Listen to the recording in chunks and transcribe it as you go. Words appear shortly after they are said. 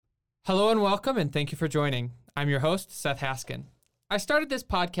Hello and welcome, and thank you for joining. I'm your host, Seth Haskin. I started this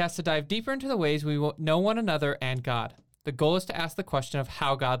podcast to dive deeper into the ways we know one another and God. The goal is to ask the question of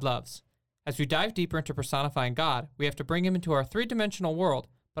how God loves. As we dive deeper into personifying God, we have to bring him into our three-dimensional world,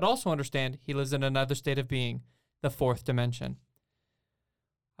 but also understand he lives in another state of being, the fourth dimension.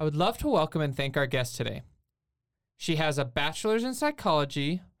 I would love to welcome and thank our guest today. She has a bachelor's in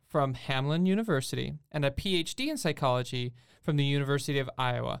psychology from Hamline University and a PhD in psychology from the University of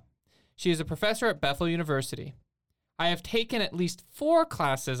Iowa. She is a professor at Bethel University. I have taken at least 4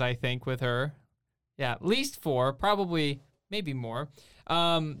 classes, I think, with her. Yeah, at least 4, probably maybe more.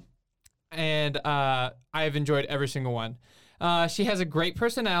 I have enjoyed every single one. She has a great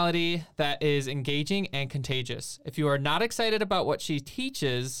personality that is engaging and contagious. If you are not excited about what she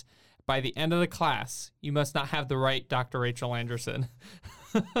teaches by the end of the class, you must not have the right Dr. Rachel Anderson.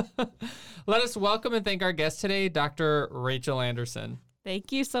 Let us welcome and thank our guest today, Dr. Rachel Anderson.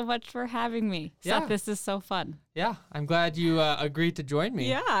 Thank you so much for having me. Yeah. Seth, this is so fun. Yeah, I'm glad you agreed to join me.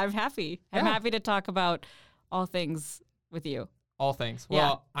 Yeah, I'm happy. I'm happy to talk about all things with you. All things. Yeah.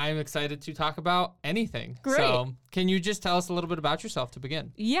 Well, I'm excited to talk about anything. Great. So can you just tell us a little bit about yourself to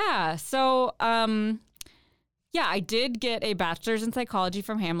begin? Yeah, so I did get a bachelor's in psychology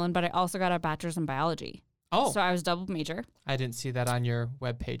from Hamline, but I also got a bachelor's in biology. Oh. So I was double major. I didn't see that on your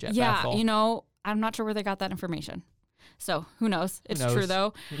webpage at Yeah, Bethel. I'm not sure where they got that information. So who knows? It's knows? true,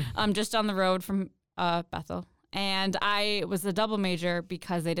 though. I'm just down the road from Bethel. And I was a double major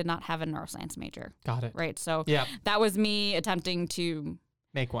because they did not have a neuroscience major. Got it. Right. So Yeah. that was me attempting to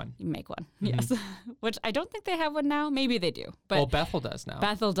Make one. Yes. Which I don't think they have one now. Maybe they do. But Well, Bethel does now.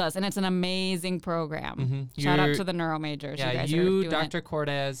 Bethel does. And it's an amazing program. Shout out to the neuro majors. Yeah, you guys are you doing Dr. it.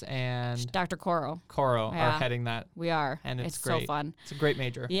 Cortez, and Dr. Coro. Coro Yeah. are heading that. We are. And it's so great. fun. It's a great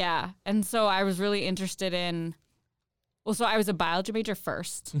major. Yeah. And so I was really interested in, so I was a biology major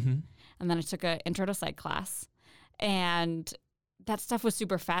first. Mm-hmm. And then I took an intro to psych class. And that stuff was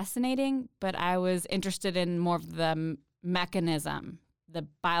super fascinating, but I was interested in more of the mechanism, the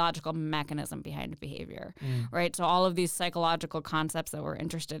biological mechanism behind behavior, right? So all of these psychological concepts that we're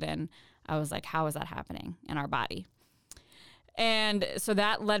interested in, I was like, how is that happening in our body? And so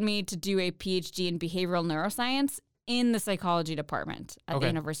that led me to do a PhD in behavioral neuroscience in the psychology department at the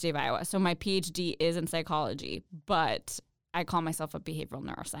University of Iowa. So my PhD is in psychology, but I call myself a behavioral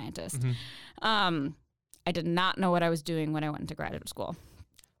neuroscientist. I did not know what I was doing when I went into graduate school.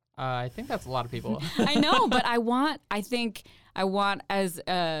 I think that's a lot of people. I know, but I think I want as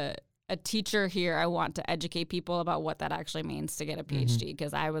a teacher here, I want to educate people about what that actually means to get a PhD,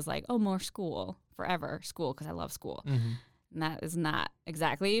 because I was like, oh, more school, forever school, because I love school. And that is not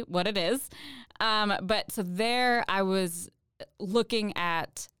exactly what it is. But so there I was looking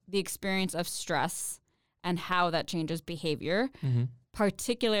at the experience of stress and how that changes behavior.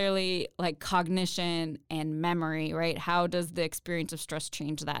 Particularly like cognition and memory, right? How does the experience of stress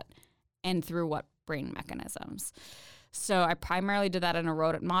change that, and through what brain mechanisms? So I primarily did that in a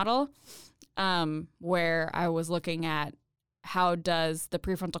rodent model, where I was looking at how does the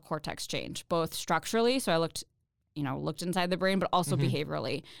prefrontal cortex change, both structurally. So I looked inside the brain, but also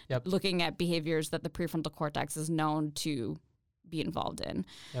behaviorally, looking at behaviors that the prefrontal cortex is known to be involved in.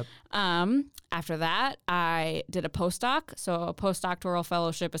 After that, I did a postdoc. So a postdoctoral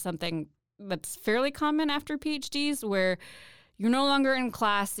fellowship is something that's fairly common after PhDs, where you're no longer in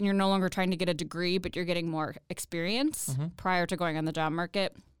class and you're no longer trying to get a degree, but you're getting more experience prior to going on the job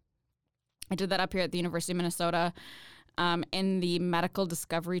market. I did that up here at the University of Minnesota in the medical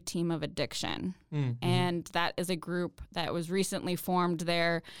discovery team of addiction. And that is a group that was recently formed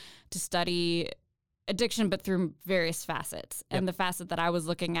there to study addiction, but through various facets. And the facet that I was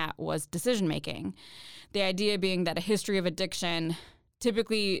looking at was decision making. The idea being that a history of addiction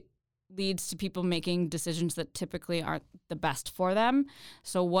typically leads to people making decisions that typically aren't the best for them.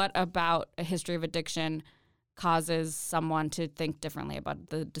 So what about a history of addiction causes someone to think differently about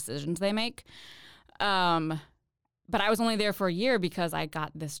the decisions they make? But I was only there for a year because I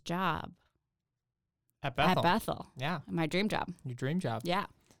got this job At Bethel. at Bethel. Yeah. My dream job. Your dream job. Yeah.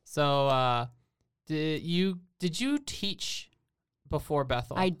 So did you teach before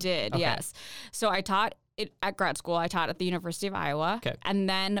Bethel? I did, Okay. yes. So I taught it at grad school. I taught at the University of Iowa. Okay. And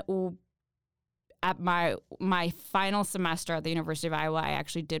then at my final semester at the University of Iowa, I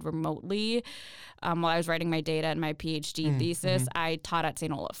actually did remotely. While I was writing my data and my PhD thesis, I taught at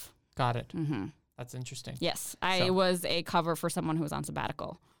St. Olaf. Got it. That's interesting. Yes. I was a cover for someone who was on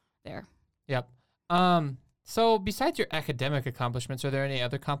sabbatical there. Yep. So besides your academic accomplishments, are there any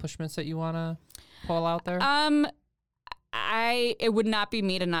other accomplishments that you want to pull out there? it would not be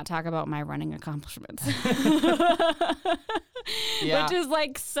me to not talk about my running accomplishments. Yeah. Which is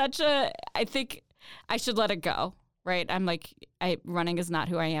like I think I should let it go, right? I'm like, running is not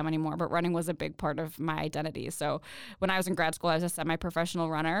who I am anymore, but running was a big part of my identity. So when I was in grad school, I was a semi-professional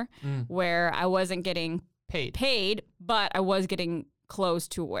runner where I wasn't getting paid, but I was getting clothes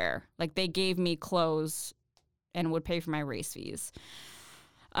to wear. Like they gave me clothes and would pay for my race fees.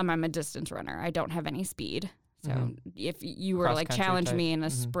 I'm a distance runner. I don't have any speed. So if you were to like challenge me in a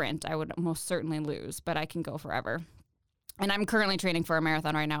sprint, I would most certainly lose, but I can go forever. And I'm currently training for a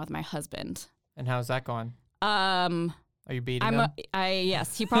marathon right now with my husband. And how's that going? Are you beating him?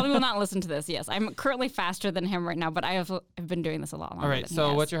 Yes, he probably will not listen to this. Yes, I'm currently faster than him right now, but I've been doing this a lot longer. All right,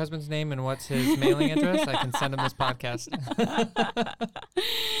 so what's your husband's name and what's his mailing address? I can send him this podcast.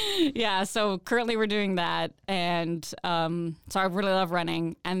 Yeah, so currently we're doing that, and so I really love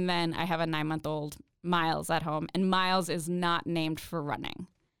running. And then I have a 9-month-old, Miles, at home, and Miles is not named for running.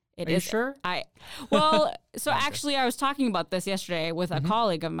 Are you sure? Actually, I was talking about this yesterday with a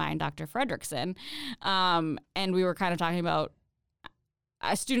colleague of mine, Dr. Fredrickson, and we were kind of talking about,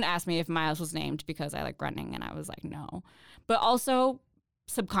 a student asked me if Miles was named because I like running, and I was like, no. But also,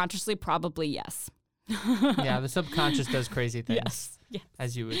 subconsciously, probably yes. Yeah, the subconscious does crazy things, yes.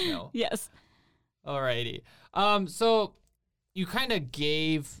 as you would know. Yes. Alrighty. So you kind of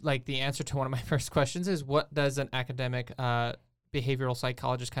gave like the answer to one of my first questions is what does an academic behavioral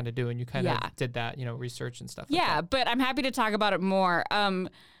psychologist kind of do, and you kind of did that, research and stuff like that. But I'm happy to talk about it more.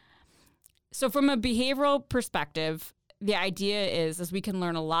 So from a behavioral perspective, the idea is we can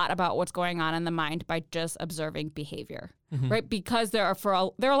learn a lot about what's going on in the mind by just observing behavior, right? Because there are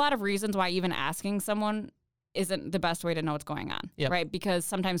a lot of reasons why even asking someone isn't the best way to know what's going on, right? Because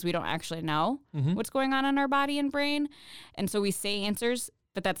sometimes we don't actually know what's going on in our body and brain, and so we say answers,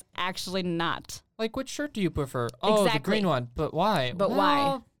 but that's actually not. Like, which shirt do you prefer? Oh, the green one. But why?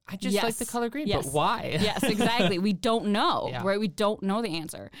 Why? I just like the color green. But why? Yes, exactly. We don't know, right? We don't know the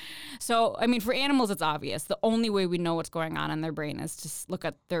answer. So, I mean, for animals, it's obvious. The only way we know what's going on in their brain is to look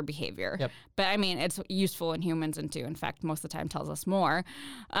at their behavior. Yep. But, I mean, it's useful in humans, and too. In fact, most of the time tells us more.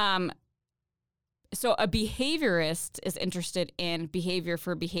 So a behaviorist is interested in behavior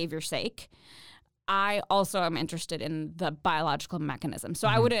for behavior's sake. I also am interested in the biological mechanism. So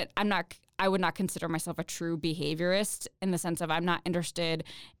I would not consider myself a true behaviorist in the sense of I'm not interested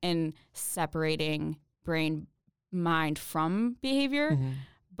in separating brain mind from behavior,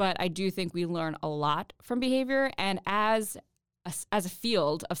 but I do think we learn a lot from behavior. And as a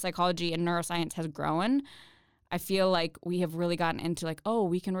field of psychology and neuroscience has grown, I feel like we have really gotten into like, oh,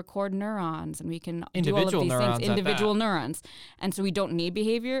 we can record neurons and we can do all of these things, individual neurons. And so we don't need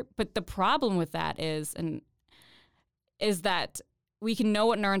behavior. But the problem with that is that we can know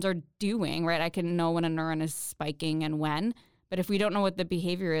what neurons are doing, right? I can know when a neuron is spiking and when. But if we don't know what the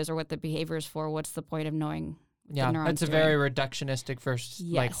behavior is or what the behavior is for, what's the point of knowing what the neuron's it's a doing? very reductionistic versus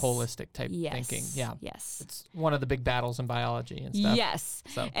like holistic type thinking. Yeah. Yes. It's one of the big battles in biology and stuff. Yes.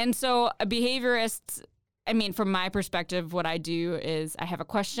 And so a behaviorist, I mean, from my perspective, what I do is I have a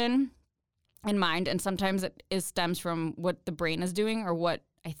question in mind, and sometimes it stems from what the brain is doing or what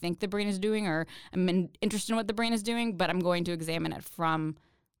I think the brain is doing, or I'm interested in what the brain is doing, but I'm going to examine it from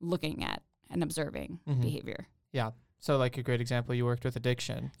looking at and observing behavior. Yeah. So like a great example, you worked with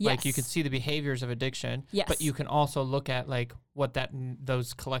addiction. Yes. Like you can see the behaviors of addiction, but you can also look at like what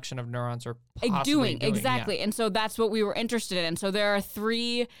those collection of neurons are possibly doing. Exactly. Yeah. And so that's what we were interested in. So there are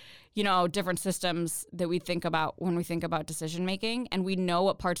 3 different systems that we think about when we think about decision making, and we know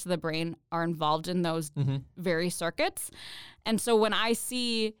what parts of the brain are involved in those various circuits. And so when I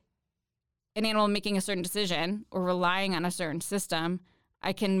see an animal making a certain decision or relying on a certain system,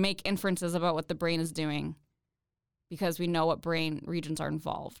 I can make inferences about what the brain is doing because we know what brain regions are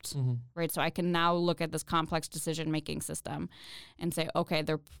involved, right? So I can now look at this complex decision making system and say, okay,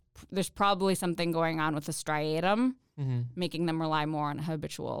 there's probably something going on with the striatum, making them rely more on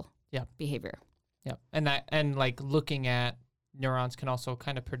habitual behavior. Yeah, and like looking at neurons can also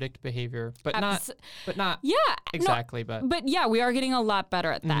kind of predict behavior, but not exactly. But yeah, we are getting a lot better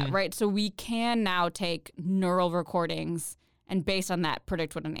at that, right? So we can now take neural recordings and based on that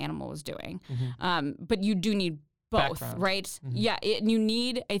predict what an animal was doing. But you do need both, background. Right? Yeah, you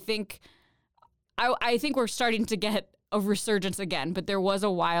need. I think we're starting to get a resurgence again, but there was a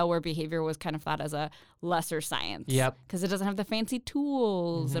while where behavior was kind of thought as a lesser science. Yep. Because it doesn't have the fancy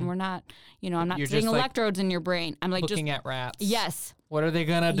tools, and we're not, I'm not putting electrodes in your brain. I'm like looking at rats. Yes. What are they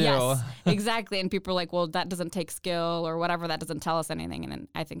gonna do? Yes, exactly. And people are like, well, that doesn't take skill or whatever. That doesn't tell us anything. And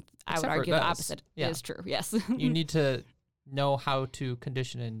I think I would argue the opposite is true. Yes. You need to know how to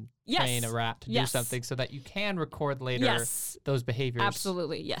condition and train a rat to do something so that you can record later those behaviors.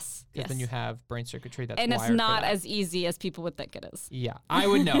 Absolutely, yes. Because then you have brain circuitry that's and wired it's not for that. as easy as people would think it is. Yeah, I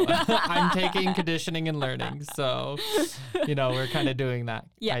would know. I'm taking conditioning and learning, so we're kind of doing that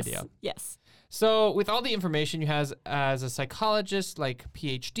idea. Yes. So with all the information you have as a psychologist, like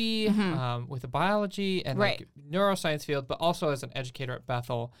PhD, with a biology and like neuroscience field, but also as an educator at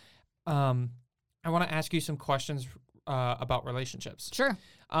Bethel, I want to ask you some questions about relationships. Sure.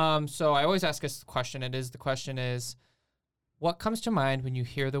 So I always ask us the question. The question is, what comes to mind when you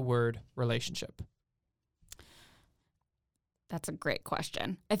hear the word relationship? That's a great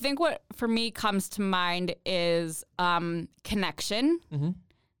question. I think what for me comes to mind is connection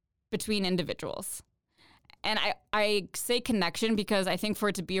between individuals. And I say connection because I think for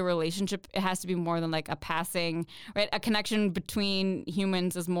it to be a relationship, it has to be more than like a passing, right? A connection between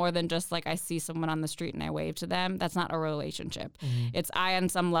humans is more than just like I see someone on the street and I wave to them. That's not a relationship. It's I on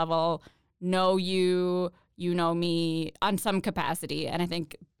some level know you, you know me on some capacity. And I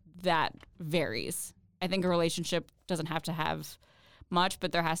think that varies. I think a relationship doesn't have to have much,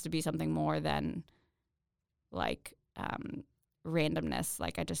 but there has to be something more than like randomness,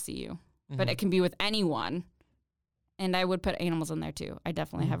 like I just see you. But it can be with anyone. And I would put animals in there too. I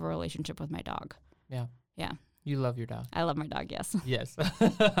definitely have a relationship with my dog. Yeah. Yeah. You love your dog. I love my dog, yes. Yes.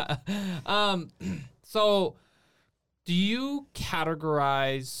 So do you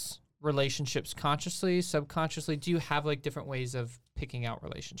categorize relationships consciously, subconsciously? Do you have like different ways of picking out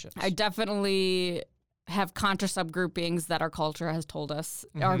relationships? I definitely have conscious subgroupings that our culture has told us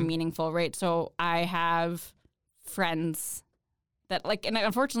are meaningful, right? So I have friends that like, and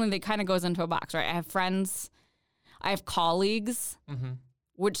unfortunately they kind of goes into a box, right? I have friends, I have colleagues,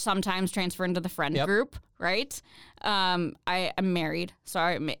 which sometimes transfer into the friend group, right? I am married, so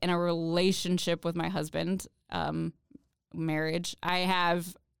I'm in a relationship with my husband, marriage. I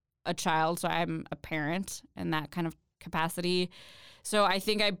have a child, so I'm a parent in that kind of capacity. So I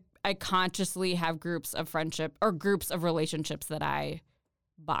think I consciously have groups of friendship or groups of relationships that I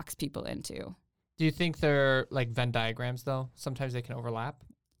box people into. Do you think they're like Venn diagrams, though? Sometimes they can overlap?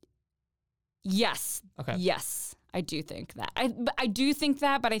 Yes. Okay. Yes, I do think that. I do think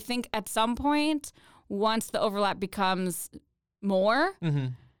that, but I think at some point, once the overlap becomes more,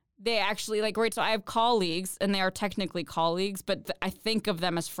 they actually, like, right, so I have colleagues, and they are technically colleagues, but I think of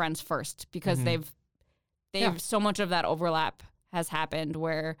them as friends first because they've so much of that overlap has happened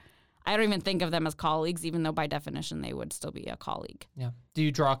where I don't even think of them as colleagues, even though by definition they would still be a colleague. Yeah. Do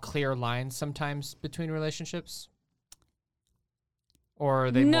you draw clear lines sometimes between relationships? Or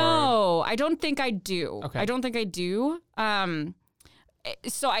are they more... No, I don't think I do. Okay. I don't think I do.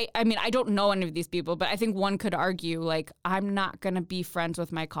 So I mean, I don't know any of these people, but I think one could argue, like, I'm not going to be friends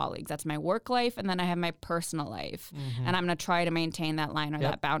with my colleagues. That's my work life, and then I have my personal life, and I'm going to try to maintain that line or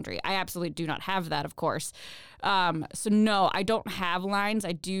that boundary. I absolutely do not have that, of course. So no, I don't have lines.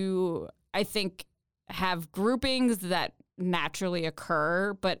 I think, have groupings that naturally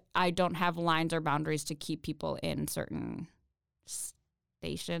occur, but I don't have lines or boundaries to keep people in certain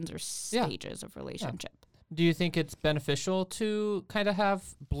stations or stages of relationship. Yeah. Do you think it's beneficial to kind of have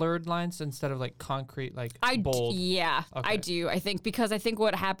blurred lines instead of like concrete, like bold? Yeah, okay. I do. I think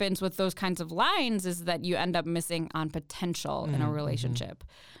what happens with those kinds of lines is that you end up missing on potential in a relationship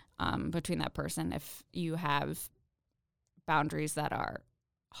between that person if you have boundaries that are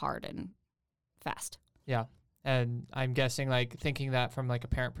hard and fast. Yeah, and I'm guessing like thinking that from like a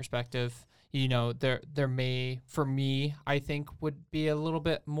parent perspective, there may, for me, I think would be a little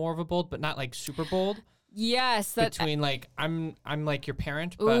bit more of a bold, but not like super bold. Yes, between like I'm like your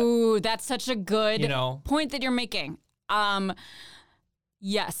parent. But, ooh, that's such a good point that you're making.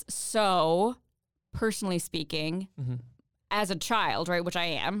 Yes. So, personally speaking, as a child, right, which I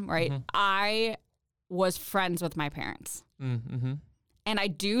am, right, I was friends with my parents, and I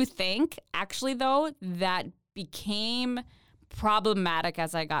do think, actually, though, that became problematic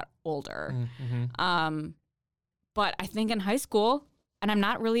as I got older. But I think in high school. And I'm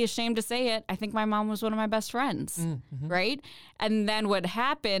not really ashamed to say it, I think my mom was one of my best friends, right? And then what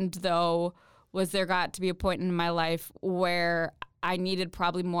happened, though, was there got to be a point in my life where I needed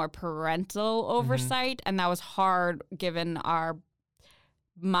probably more parental oversight, and that was hard given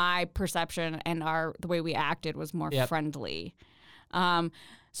my perception and the way we acted was more friendly.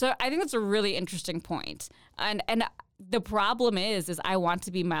 So I think that's a really interesting point. And the problem is I want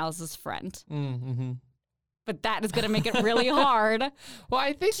to be Miles's friend. But that is going to make it really hard well,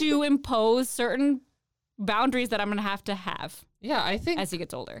 I think to impose certain boundaries that I'm going to have Yeah, I think as he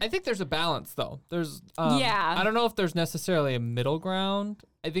gets older. I think there's a balance though. There's Yeah. I don't know if there's necessarily a middle ground.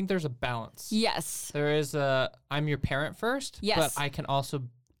 I think there's a balance. Yes. There is I'm your parent first, Yes. but I can also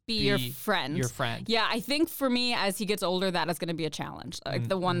Be your friend. Your friend. Yeah, I think for me, as he gets older, that is going to be a challenge. Like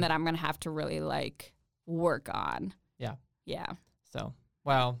the one that I'm going to have to really like work on. Yeah. Yeah. So,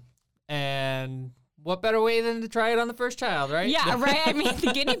 well, and what better way than to try it on the first child, right? Yeah, right. I mean,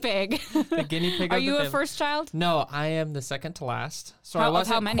 the guinea pig. The guinea pig. Are of the you a family. first child? No, I am the second to last. So How- I of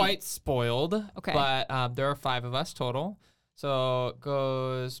wasn't how many? quite spoiled. Okay. But there are 5 of us total. So it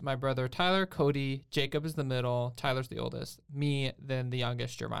goes my brother Tyler, Cody, Jacob is the middle, Tyler's the oldest, me, then the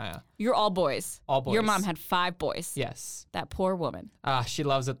youngest, Jeremiah. You're all boys. All boys. Your mom had 5 boys. Yes. That poor woman. She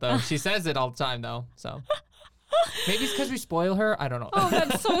loves it though. She says it all the time though. So maybe it's because we spoil her. I don't know. Oh,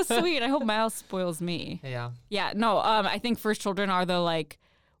 that's so sweet. I hope Miles spoils me. Yeah. Yeah, no, I think first children are the like,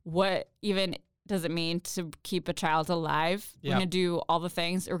 what even does it mean to keep a child alive? We're Yep. going to do all the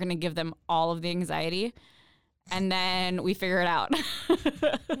things. We're going to give them all of the anxiety. And then we figure it out.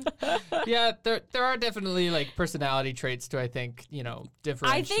 Yeah, there are definitely like personality traits to, I think, differentiate.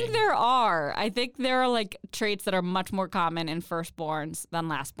 I think there are. I think there are like traits that are much more common in firstborns than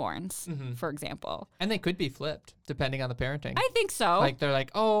lastborns, for example. And they could be flipped depending on the parenting. I think so. Like they're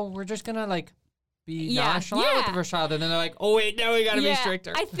like, oh, we're just gonna like be Yeah, nonchalant with the yeah. first child, and then they're like, oh wait, now we gotta be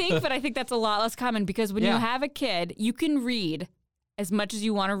stricter. I think, but I think that's a lot less common because when you Yeah. have a kid, you can read as much as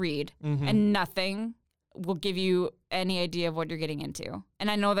you want to read, and nothing will give you any idea of what you're getting into.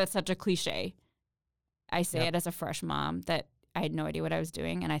 And I know that's such a cliche. I say it as a fresh mom that I had no idea what I was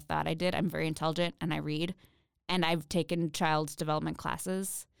doing, and I thought I did. I'm very intelligent, and I read, and I've taken child's development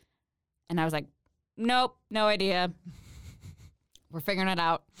classes, and I was like, nope, no idea. We're figuring it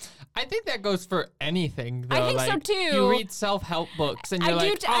out. I think that goes for anything, though. I think so, Like, too. You read self-help books, and you're I do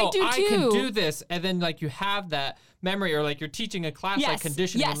like, t- I oh, do, I can too. do this. And then, like, you have that memory, or, like, you're teaching a class like Yes,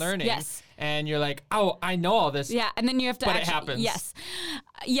 conditioning and yes, learning. yes. And you're like, oh, I know all this. Yeah, and then you have to But it actually, happens.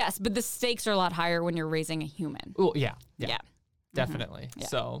 Yes, but the stakes are a lot higher when you're raising a human. Oh, yeah. Yeah. Definitely. Yeah.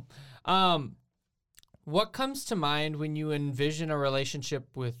 So, what comes to mind when you envision a relationship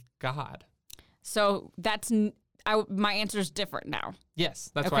with God? So that's my answer is different now. Yes,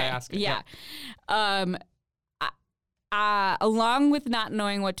 that's why I ask it. Yeah. Along with not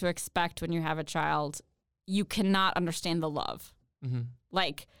knowing what to expect when you have a child, you cannot understand the love. Mm-hmm.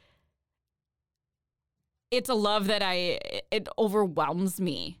 Like, it's a love that it overwhelms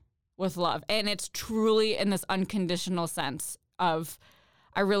me with love. And it's truly in this unconditional sense of,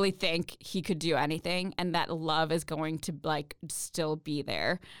 I really think he could do anything, and that love is going to like still be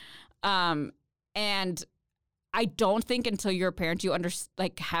there. And I don't think until you're a parent you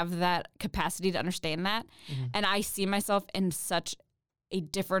have that capacity to understand that. Mm-hmm. And I see myself in such a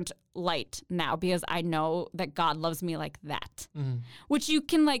different light now because I know that God loves me like that. Mm-hmm. Which you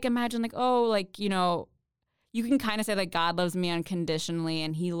can like imagine like, oh, like, you can kind of say like God loves me unconditionally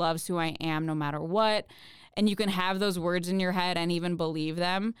and he loves who I am no matter what. And you can have those words in your head and even believe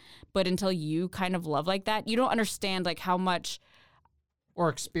them. But until you kind of love like that, you don't understand like how much Or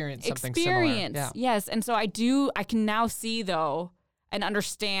experience something experience. similar. Yes. And so I can now see though and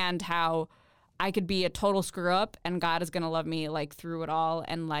understand how I could be a total screw up and God is going to love me like through it all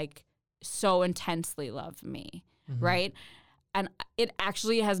and like so intensely love me. Mm-hmm. Right. And it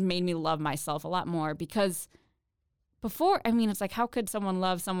actually has made me love myself a lot more because before, I mean, it's like, how could someone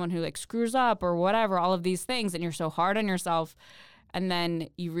love someone who like screws up or whatever, all of these things, and you're so hard on yourself. And then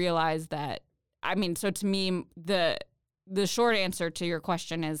you realize that, I mean, so to me, the short answer to your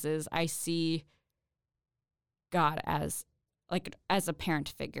question is I see God as a parent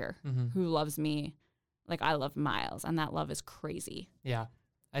figure who loves me like I love Miles, and that love is crazy. Yeah.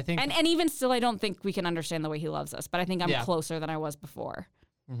 I think And even still, I don't think we can understand the way he loves us, but I think I'm closer than I was before.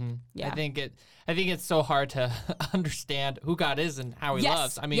 Mm-hmm. Yeah. I think it's so hard to understand who God is and how he Yes,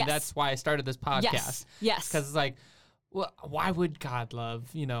 loves. I mean, yes. that's why I started this podcast. Yes. Because it's like, well, why would God love,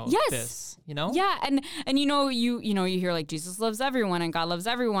 Yes. this, Yeah, and you hear like Jesus loves everyone and God loves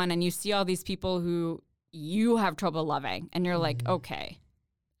everyone, and you see all these people who you have trouble loving, and you're like, okay,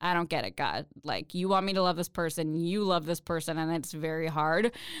 I don't get it, God. Like, you want me to love this person, you love this person, and it's very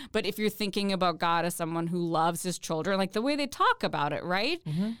hard. But if you're thinking about God as someone who loves his children, like the way they talk about it, right?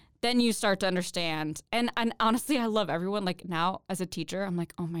 Then you start to understand. And honestly, I love everyone. Like now as a teacher, I'm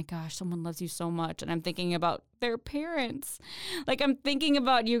like, oh my gosh, someone loves you so much. And I'm thinking about their parents. Like I'm thinking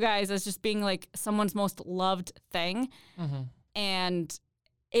about you guys as just being like someone's most loved thing. And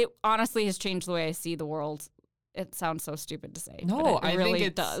it honestly has changed the way I see the world It sounds so stupid to say. No, but it I really think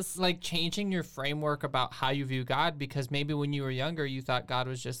it's does. like changing your framework about how you view God, because maybe when you were younger, you thought God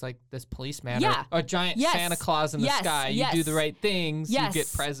was just like this policeman or a giant Santa Claus in the sky. You do the right things, you get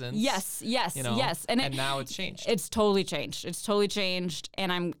presents. Yes. And now it's changed. It's totally changed.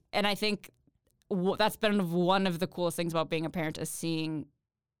 And I think that's been one of the coolest things about being a parent is seeing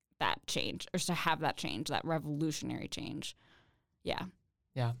that change, or to have that change, that revolutionary change. Yeah.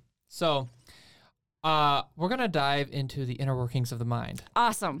 Yeah. So we're going to dive into the inner workings of the mind.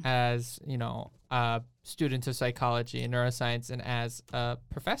 Awesome. As, students of psychology and neuroscience, and as a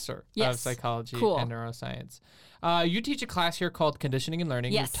professor of psychology and neuroscience. You teach a class here called Conditioning and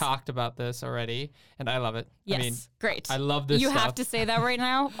Learning. Yes. We've talked about this already, and I love it. Yes, I mean, great. I love this You stuff. have to say that right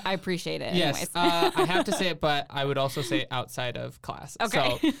now? I appreciate it anyways. Yes, I have to say it, but I would also say it outside of class.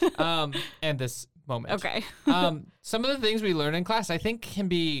 Okay. So, and this moment. Okay. Some of the things we learn in class, I think, can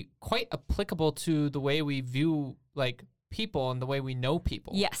be quite applicable to the way we view like people and the way we know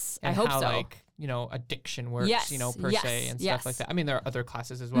people. Yes, and I hope how, so. like, addiction works, per se and stuff like that. I mean, there are other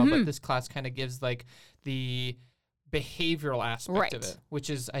classes as well, but this class kind of gives like the behavioral aspect of it, which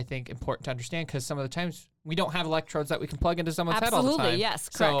is, I think, important to understand, because some of the times we don't have electrodes that we can plug into someone's head all the time. Yes,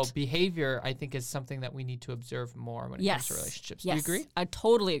 correct. So behavior, I think, is something that we need to observe more when it comes to relationships. Yes. Do you agree? I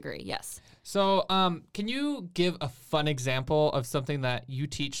totally agree. Yes. So can you give a fun example of something that you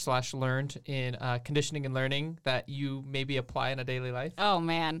teach / learned in conditioning and learning that you maybe apply in a daily life? Oh,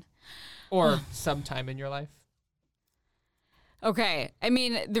 man. Or sometime in your life? Okay. I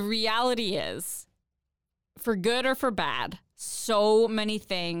mean, the reality is, for good or for bad, so many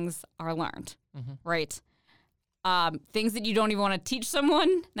things are learned, right? Things that you don't even want to teach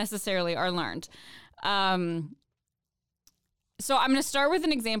someone necessarily are learned. So I'm going to start with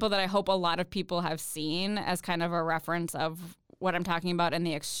an example that I hope a lot of people have seen as kind of a reference of what I'm talking about in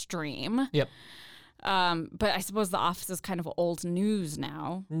the extreme. Yep. But I suppose The Office is kind of old news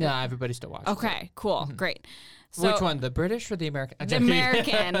now. No, everybody still watches. Okay, cool, great. So, which one, the British or the American? The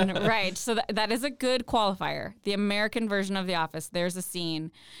American, right. So that is a good qualifier. The American version of The Office, there's a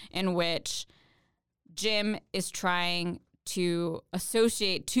scene in which Jim is trying to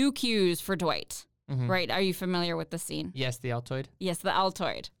associate two cues for Dwight. Right? Are you familiar with the scene? Yes, the Altoid. Yes, the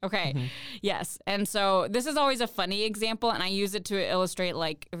Altoid. Okay. Yes. And so this is always a funny example, and I use it to illustrate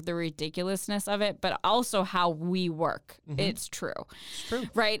like the ridiculousness of it, but also how we work. It's true. It's true.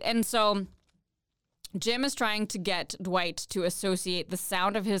 Right? And so Jim is trying to get Dwight to associate the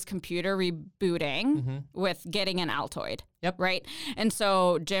sound of his computer rebooting with getting an Altoid. Yep. Right? And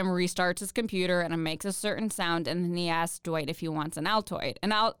so Jim restarts his computer and it makes a certain sound, and then he asks Dwight if he wants an Altoid.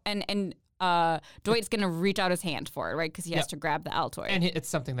 And Dwight's going to reach out his hand for it, right? Because he has to grab the Altoid. And it's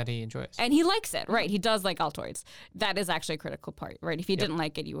something that he enjoys. And he likes it, right? He does like Altoids. That is actually a critical part, right? If he didn't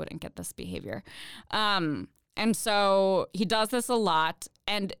like it, you wouldn't get this behavior. And so he does this a lot.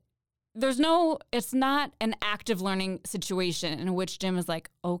 And it's not an active learning situation in which Jim is like,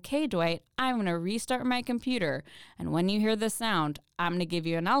 okay, Dwight, I'm going to restart my computer. And when you hear this sound, I'm going to give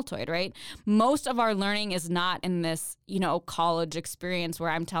you an Altoid, right? Most of our learning is not in this, college experience where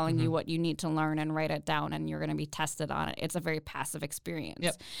I'm telling you what you need to learn and write it down and you're going to be tested on it. It's a very passive experience.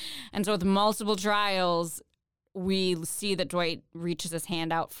 Yep. And so with multiple trials, we see that Dwight reaches his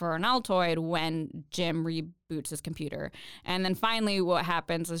hand out for an Altoid when Jim reboots his computer. And then finally what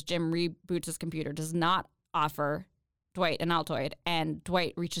happens is Jim reboots his computer, does not offer Dwight an Altoid, and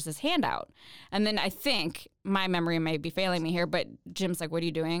Dwight reaches his hand out. And then I think, my memory may be failing me here, but Jim's like, what are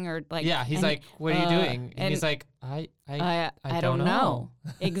you doing? Or like, yeah, he's like, what are you doing? And he's like, I don't know.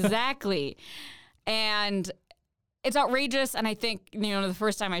 Exactly. And it's outrageous. And I think, the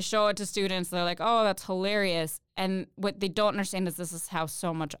first time I show it to students, they're like, oh, that's hilarious. And what they don't understand is this is how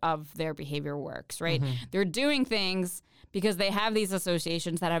so much of their behavior works, right? They're doing things because they have these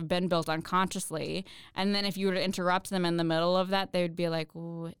associations that have been built unconsciously. And then if you were to interrupt them in the middle of that, they would be like,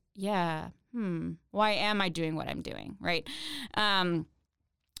 oh, yeah, why am I doing what I'm doing, right? And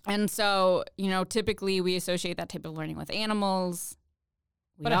so, typically we associate that type of learning with animals.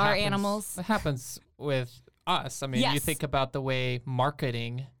 We are animals. It happens with us. I mean, you think about the way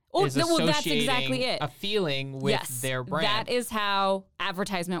marketing is that's associating exactly it. a feeling with their brand. That is how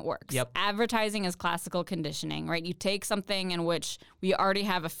advertisement works. Yep. Advertising is classical conditioning, right? You take something in which we already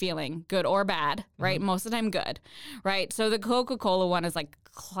have a feeling, good or bad, right? Most of the time good, right? So the Coca-Cola one is like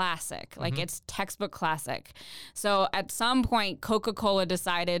classic, like it's textbook classic. So at some point, Coca-Cola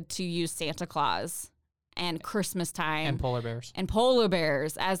decided to use Santa Claus and Christmas time. And polar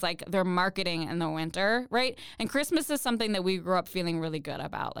bears as like their marketing in the winter, right? And Christmas is something that we grew up feeling really good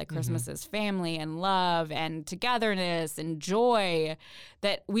about. Like Christmas is family and love and togetherness and joy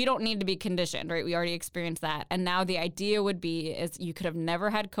that we don't need to be conditioned, right? We already experienced that. And now the idea would be is you could have never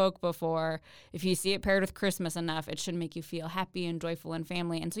had Coke before. If you see it paired with Christmas enough, it should make you feel happy and joyful and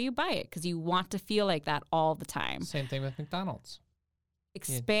family. And so you buy it because you want to feel like that all the time. Same thing with McDonald's.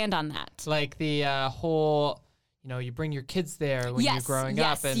 Expand on that. Like the whole, you bring your kids there when you're growing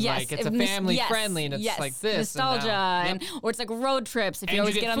up, and like it's a family friendly, and it's like this nostalgia, or it's like road trips. If and you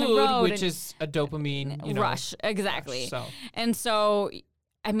always you get on food, the road, which is a dopamine rush, exactly. Rush, and so,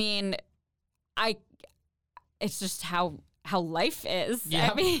 I mean, it's just how life is. Yeah.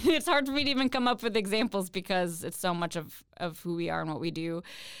 I mean, it's hard for me to even come up with examples because it's so much of who we are and what we do.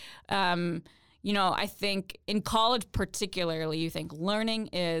 I think in college particularly, you think learning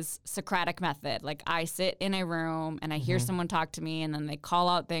is Socratic method. Like I sit in a room and I hear someone talk to me and then they call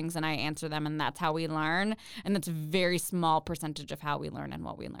out things and I answer them and that's how we learn. And that's a very small percentage of how we learn and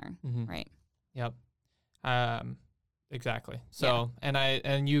what we learn, right? Yep. Exactly. So,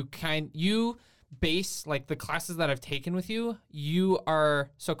 and you base like the classes that I've taken with you, you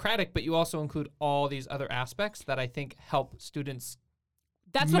are Socratic, but you also include all these other aspects that I think help students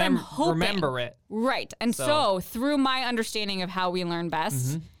That's what I'm hoping. Remember it. Right. And so through my understanding of how we learn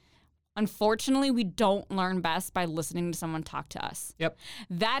best, unfortunately, we don't learn best by listening to someone talk to us. Yep.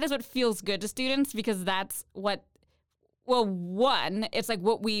 That is what feels good to students because that's what, one, it's like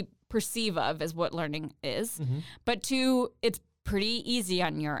what we perceive of as what learning is. But two, it's pretty easy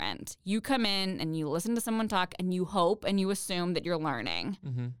on your end. You come in and you listen to someone talk and you hope and you assume that you're learning.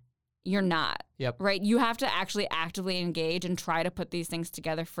 You're not. Yep. Right? You have to actually actively engage and try to put these things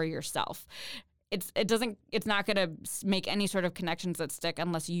together for yourself. It's not going to make any sort of connections that stick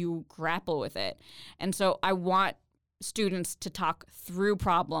unless you grapple with it. And so I want students to talk through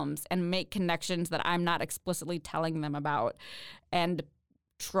problems and make connections that I'm not explicitly telling them about and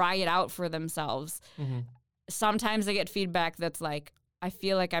try it out for themselves. Sometimes I get feedback that's like, I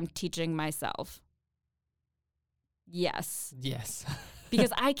feel like I'm teaching myself. Yes.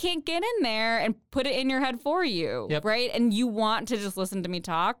 Because I can't get in there and put it in your head for you, right? And you want to just listen to me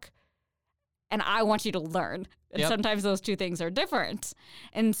talk, and I want you to learn. And sometimes those two things are different.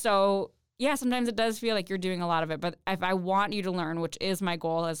 And so, sometimes it does feel like you're doing a lot of it. But if I want you to learn, which is my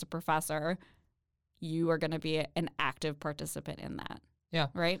goal as a professor, you are going to be an active participant in that. Yeah.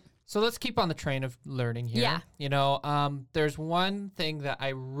 Right? So let's keep on the train of learning here. Yeah. There's one thing that I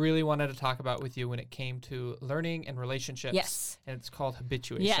really wanted to talk about with you when it came to learning and relationships. Yes. And it's called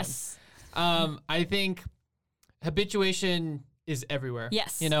habituation. Yes. I think habituation is everywhere.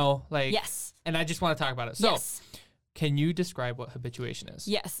 Yes. Yes. And I just want to talk about it. So can you describe what habituation is?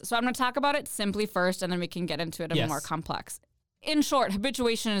 Yes. So I'm going to talk about it simply first, and then we can get into it a more complex. In short,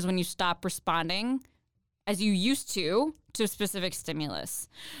 habituation is when you stop responding as you used to a specific stimulus,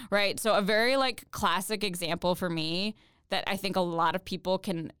 right? So a very classic example for me that I think a lot of people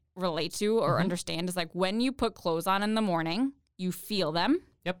can relate to or understand is like when you put clothes on in the morning, you feel them.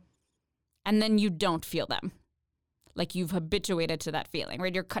 Yep. And then you don't feel them. Like you've habituated to that feeling,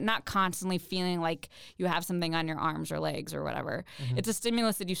 right? You're not constantly feeling like you have something on your arms or legs or whatever. It's a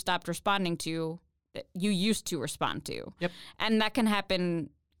stimulus that you stopped responding to that you used to respond to. Yep. And that can happen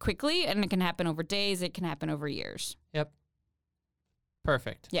quickly, and it can happen over days. It can happen over years. Yep.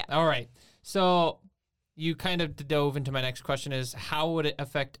 Perfect. Yeah. All right. So you kind of dove into my next question is how would it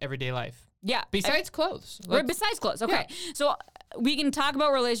affect everyday life? Yeah. Besides clothes. Besides clothes. Okay. Yeah. So we can talk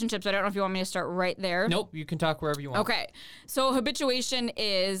about relationships. I don't know if you want me to start right there. Nope. You can talk wherever you want. Okay. So habituation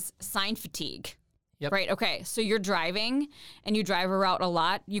is sign fatigue. Yep. Right. Okay. So you're driving and you drive a route a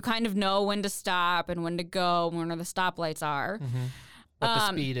lot. You kind of know when to stop and when to go, when the stoplights are. What the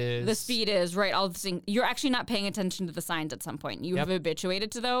speed is. The speed is, right. All the things. You're actually not paying attention to the signs at some point. You have habituated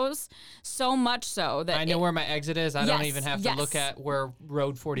to those so much so that I know where my exit is. I don't even have to look at where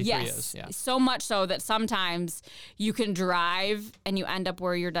Road 43 is. Yeah. So much so that sometimes you can drive and you end up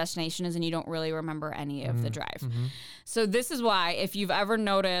where your destination is and you don't really remember any of the drive. So this is why if you've ever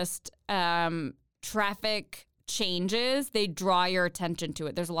noticed traffic changes, they draw your attention to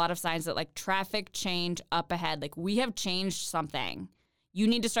it. There's a lot of signs that traffic change up ahead. We have changed something. You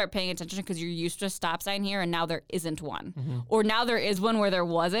need to start paying attention because you're used to a stop sign here and now there isn't one. Or now there is one where there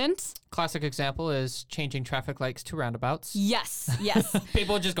wasn't. Classic example is changing traffic lights to roundabouts. Yes.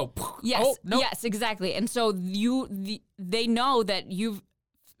 People just go, yes, oh, nope. Yes, exactly. And so they know that you've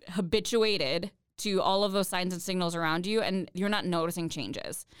habituated to all of those signs and signals around you, and you're not noticing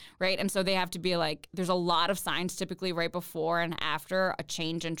changes, right? And so they have to be like, there's a lot of signs typically right before and after a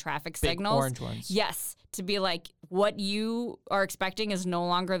change in traffic Big signals. orange ones. Yes, to be like, what you are expecting is no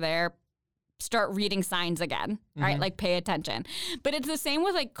longer there. Start reading signs again, right? Like pay attention. But it's the same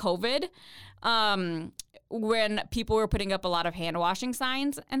with like COVID, when people were putting up a lot of hand washing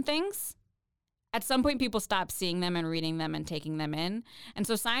signs and things. At some point, people stopped seeing them and reading them and taking them in. And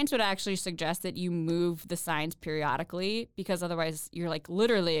so science would actually suggest that you move the signs periodically, because otherwise you're like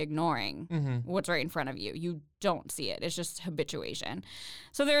literally ignoring what's right in front of you. You don't see it. It's just habituation.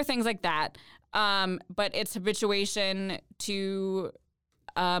 So there are things like that. But it's habituation to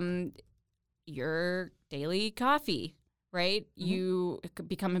your daily coffee, right? You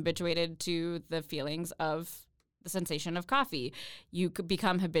become habituated to the feelings of the sensation of coffee. You could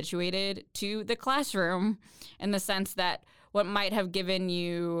become habituated to the classroom in the sense that what might have given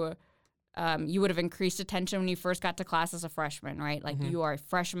you, you would have increased attention when you first got to class as a freshman, right? Like you are a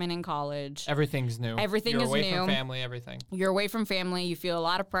freshman in college. Everything's new. Everything You're is away new. from family, everything. You're away from family. You feel a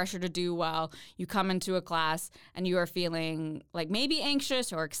lot of pressure to do well. You come into a class and you are feeling like maybe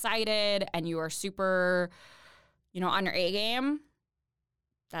anxious or excited, and you are super, on your A game.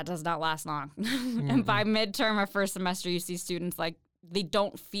 That does not last long. And by midterm or first semester, you see students like they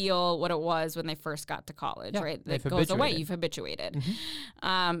don't feel what it was when they first got to college, right? It goes away. You've habituated.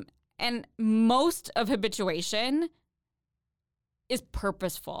 And most of habituation is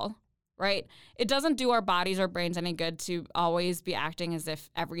purposeful, right? It doesn't do our bodies or brains any good to always be acting as if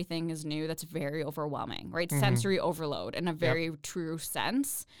everything is new. That's very overwhelming, right? Sensory overload in a very true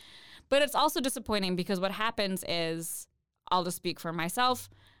sense. But it's also disappointing because what happens is, I'll just speak for myself.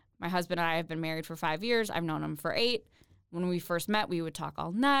 My husband and I have been married for 5 years. I've known him for 8. When we first met, we would talk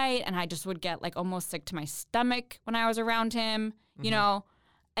all night, and I just would get like almost sick to my stomach when I was around him,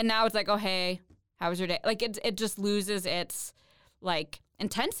 And now it's like, oh, hey, how was your day? Like it just loses its like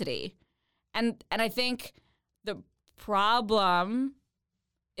intensity. And I think the problem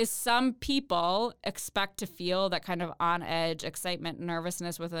is some people expect to feel that kind of on edge excitement,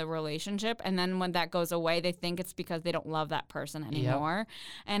 nervousness with a relationship. And then when that goes away, they think it's because they don't love that person anymore. Yep.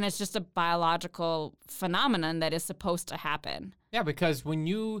 And it's just a biological phenomenon that is supposed to happen. Yeah, because when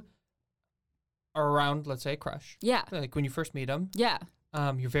you are around, let's say, a crush. Yeah. Like when you first meet them. Yeah.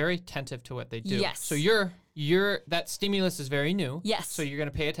 You're very attentive to what they do. Yes. So you're that stimulus is very new. Yes. So you're going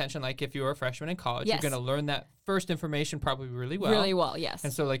to pay attention. Like if you were a freshman in college, yes. you're going to learn that first information probably really well. Really well, yes.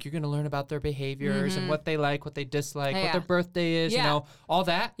 And so like you're going to learn about their behaviors and what they like, what they dislike, what their birthday is, all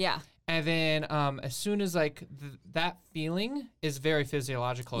that. Yeah. And then as soon as like that feeling is very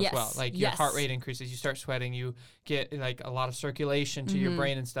physiological as well. Like your heart rate increases, you start sweating, you get like a lot of circulation to your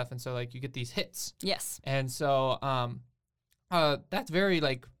brain and stuff. And so like you get these hits. Yes. And so that's very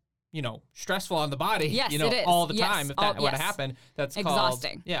like, stressful on the body, yes, it is. all the time. If that would happen, that's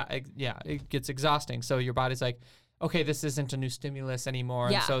exhausting. It gets exhausting. So your body's like, okay, this isn't a new stimulus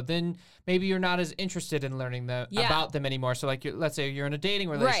anymore. Yeah. And so then maybe you're not as interested in learning about them anymore. So like, let's say you're in a dating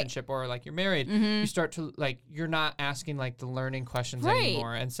relationship or like you're married, you start to like, you're not asking like the learning questions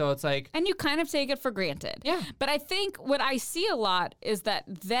anymore. And so it's like. And you kind of take it for granted. Yeah. But I think what I see a lot is that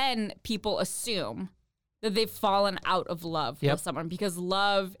then people assume that they've fallen out of love with someone because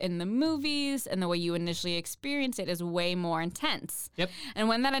love in the movies and the way you initially experience it is way more intense. Yep. And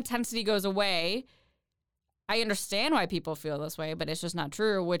when that intensity goes away, I understand why people feel this way, but it's just not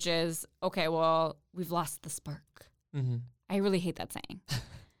true, which is, okay, well, we've lost the spark. Mm-hmm. I really hate that saying.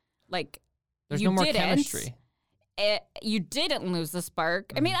 Like, there's no more chemistry. You didn't lose the spark.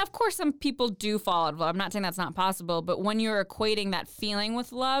 Mm-hmm. I mean, of course, some people do fall out of love. I'm not saying that's not possible, but when you're equating that feeling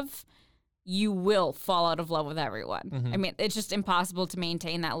with love, you will fall out of love with everyone. Mm-hmm. I mean, it's just impossible to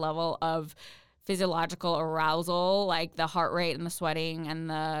maintain that level of physiological arousal, like the heart rate and the sweating and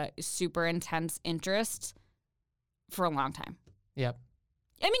the super intense interest for a long time. Yep.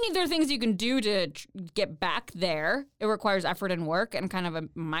 I mean, there are things you can do to get back there. It requires effort and work and kind of a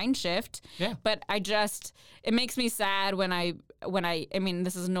mind shift. Yeah. But it makes me sad when I mean,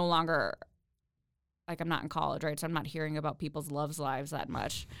 this is no longer, like I'm not in college, right? So I'm not hearing about people's loves lives that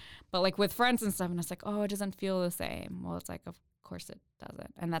much. But like with friends and stuff, and it's like, oh, it doesn't feel the same. Well, it's like, of course it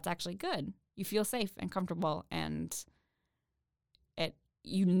doesn't. And that's actually good. You feel safe and comfortable and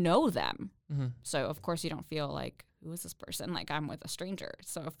you know them. Mm-hmm. So of course you don't feel like, who is this person? Like I'm with a stranger.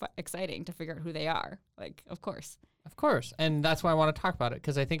 It's so exciting to figure out who they are. Like, of course. Of course. And that's why I want to talk about it,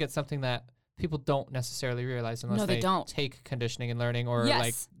 because I think it's something that people don't necessarily realize unless they don't take conditioning and learning or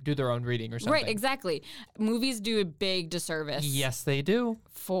like do their own reading or something. Right, exactly. Movies do a big disservice. Yes, they do.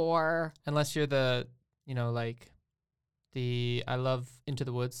 Unless you're the, like I love Into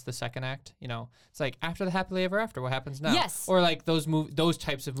the Woods, the second act. You know, it's like after the happily ever after, what happens now? Yes. Or like those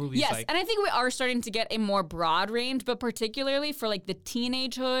types of movies. Yes, like, and I think we are starting to get a more broad range, but particularly for like the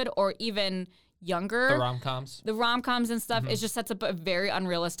teenagehood or even younger. the rom-coms and stuff, it just sets up a very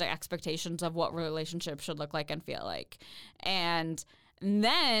unrealistic expectations of what relationships should look like and feel like. And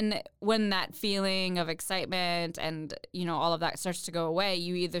then when that feeling of excitement and, you know, all of that starts to go away,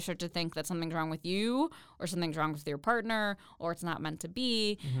 you either start to think that something's wrong with you or something's wrong with your partner or it's not meant to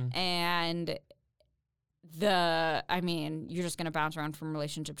be. And you're just going to bounce around from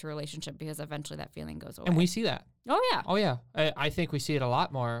relationship to relationship because eventually that feeling goes away. And we see that. Oh, yeah. I think we see it a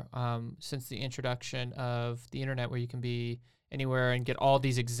lot more since the introduction of the internet, where you can be anywhere and get all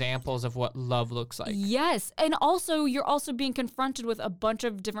these examples of what love looks like. Yes. And also, you're also being confronted with a bunch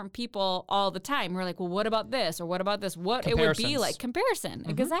of different people all the time. We're like, well, what about this? Or what about this? What it would be like. Comparison.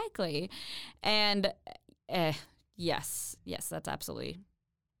 Exactly. And yes, that's absolutely...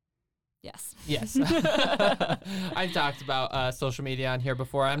 Yes. I've talked about social media on here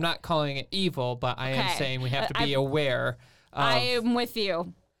before. I'm not calling it evil, but I am saying we have to be aware. I am with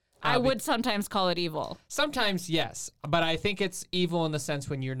you. I would sometimes call it evil. Sometimes, yes. But I think it's evil in the sense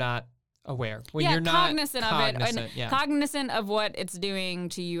when you're not aware. When you're not cognizant of it. And cognizant of what it's doing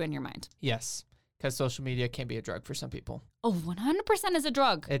to you and your mind. Yes. Because social media can be a drug for some people. Oh, 100% is a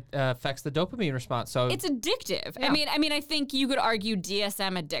drug. It affects the dopamine response. So it's addictive. Yeah. I mean, I think you could argue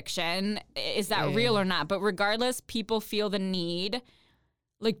DSM addiction. Is that real or not? But regardless, people feel the need,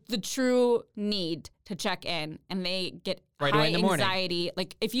 like the true need to check in, and they get high anxiety.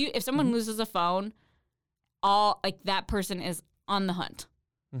 Like if someone loses a phone, that person is on the hunt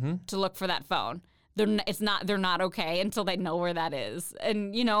to look for that phone. They're not okay until they know where that is.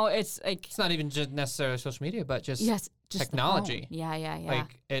 And, you know, it's like... It's not even just necessarily social media, but just technology. Yeah.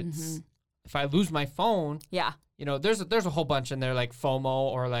 Like, it's... If I lose my phone... Yeah. You know, there's a whole bunch in there, like FOMO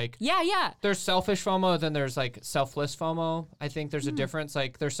or like... Yeah. There's selfish FOMO, then there's like selfless FOMO. I think there's a difference.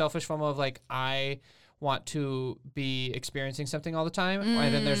 Like, there's selfish FOMO of like, I want to be experiencing something all the time.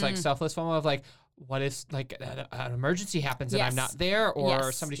 And then there's like selfless FOMO of like... What if like an emergency happens and I'm not there,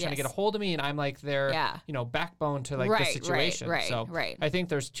 or somebody's trying to get a hold of me and I'm like their, you know, backbone to like the situation. Right. I think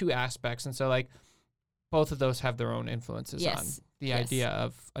there's two aspects, and so like both of those have their own influences on the idea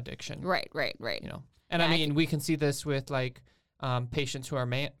of addiction. Right. You know, and I mean we can see this with like patients who are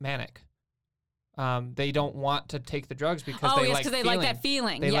manic. They don't want to take the drugs because they like that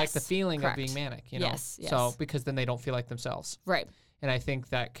feeling. They like the feeling of being manic. You know, yes. So because then they don't feel like themselves. Right. And I think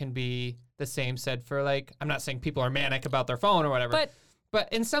that can be the same said for like, I'm not saying people are manic about their phone or whatever,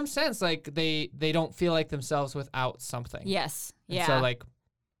 but in some sense, like they don't feel like themselves without something. Yes. And so like,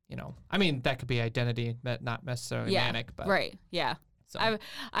 you know, I mean, that could be identity, not necessarily manic, but. Right. Yeah. So.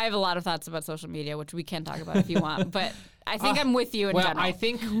 I have a lot of thoughts about social media, which we can talk about if you want, but I think I'm with you in general. I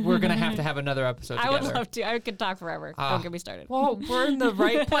think we're going to have another episode together. I would love to. I could talk forever. Don't get me started. Well, we're in the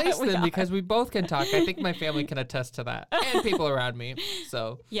right place then because we both can talk. I think my family can attest to that and people around me.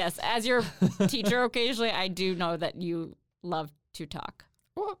 So yes, as your teacher occasionally, I do know that you love to talk.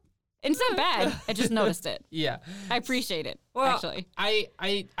 Well, it's not bad. I just noticed it. Yeah. I appreciate it, well, actually.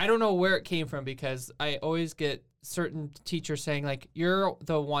 I don't know where it came from because I always get certain teachers saying like you're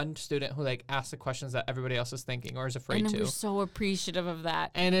the one student who like asks the questions that everybody else is thinking or is afraid to. And we're so appreciative of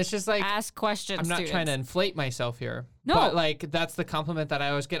that. And it's just like ask questions. I'm not trying to inflate myself here. No, but like that's the compliment that I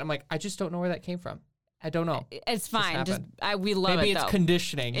always get. I'm like, I just don't know where that came from. I don't know. It's fine. We love Maybe it. Maybe it's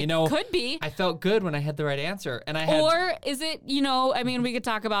conditioning. You know, could be. I felt good when I had the right answer, and I had. Or is it? You know, I mean, we could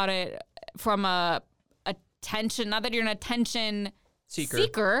talk about it from a attention. Not that you're an attention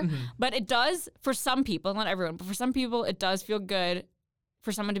seeker, but it does for some people, not everyone, but for some people, it does feel good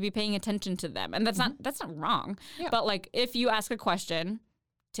for someone to be paying attention to them, and that's not wrong. Yeah. But like, if you ask a question,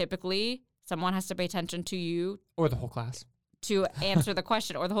 typically someone has to pay attention to you or the whole class to answer the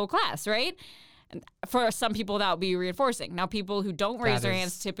question, or the whole class, right? And for some people, that would be reinforcing. Now, people who don't raise their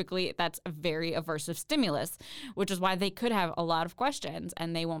hands, typically that's a very aversive stimulus, which is why they could have a lot of questions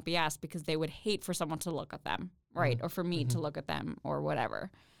and they won't be asked because they would hate for someone to look at them, right? Or for me to look at them or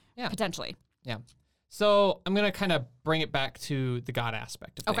whatever. Yeah. Potentially. Yeah. So I'm going to kind of bring it back to the God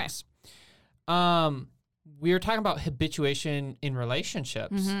aspect of things. We were talking about habituation in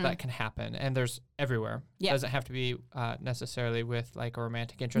relationships that can happen, and there's everywhere. It doesn't have to be necessarily with like a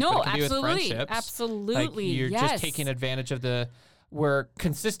romantic interest, but it can be with friendships. Absolutely. Like you're just taking advantage of we're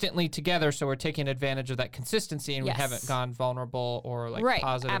consistently together, so we're taking advantage of that consistency, and we haven't gone vulnerable or like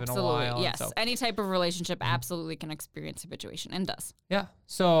positive in a while. Yes, any type of relationship absolutely can experience habituation and does. Yeah.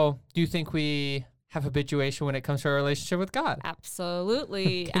 So do you think we have habituation when it comes to our relationship with God?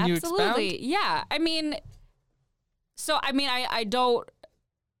 Absolutely. Can you expound? Yeah. I mean, So, I mean, I don't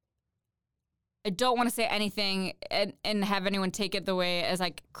want to say anything and have anyone take it the way as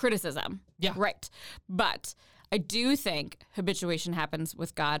like criticism. Yeah. Right. But I do think habituation happens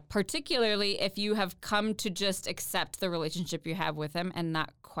with God, particularly if you have come to just accept the relationship you have with him and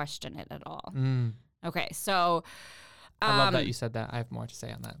not question it at all. Okay. So I love that you said that. I have more to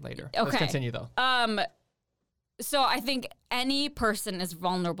say on that later. Okay. Let's continue though. So I think any person is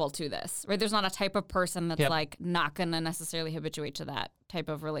vulnerable to this, right? There's not a type of person that's like not going to necessarily habituate to that type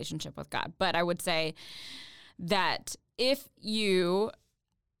of relationship with God. But I would say that if you,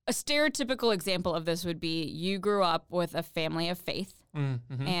 a stereotypical example of this would be you grew up with a family of faith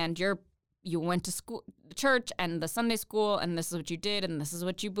and you went to school, church and the Sunday school, and this is what you did and this is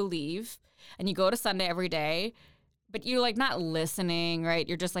what you believe. And you go to Sunday every day, but you're like not listening, right?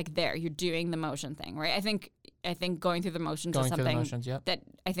 You're just like there. You're doing the motion thing, right? I think going through the motions is something that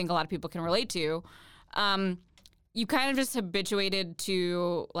I think a lot of people can relate to. You kind of just habituated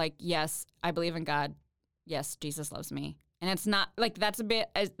to like, yes, I believe in God. Yes, Jesus loves me. And it's not like that's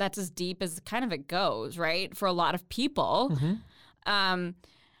as deep as kind of it goes, right? For a lot of people. And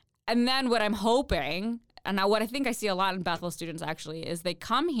then what I'm hoping, and now what I think I see a lot in Bethel students actually, is they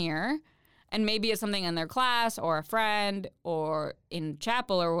come here and maybe it's something in their class or a friend or in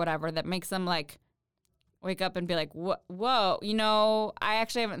chapel or whatever that makes them like wake up and be like, whoa, you know, I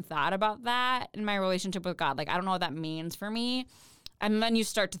actually haven't thought about that in my relationship with God. Like, I don't know what that means for me. And then you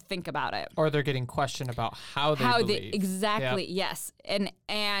start to think about it. Or they're getting questioned about how they believe. Exactly, yes. And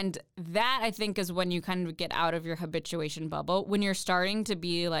that, I think, is when you kind of get out of your habituation bubble, when you're starting to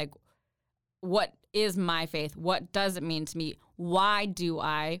be like, what is my faith? What does it mean to me? Why do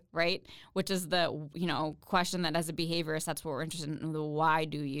I, right? Which is the, you know, question that as a behaviorist, that's what we're interested in, the why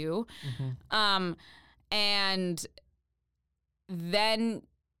do you? And then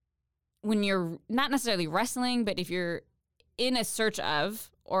when you're not necessarily wrestling, but if you're in a search of,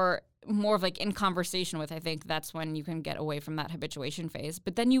 or more of like in conversation with, I think that's when you can get away from that habituation phase.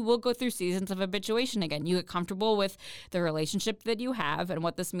 But then you will go through seasons of habituation again. You get comfortable with the relationship that you have and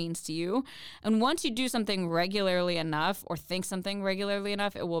what this means to you. And once you do something regularly enough or think something regularly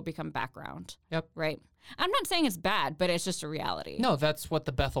enough, it will become background. Yep. Right? I'm not saying it's bad, but it's just a reality. No, that's what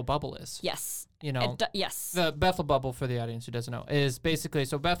the Bethel bubble is. Yes. You know, yes. The Bethel bubble, for the audience who doesn't know, is basically,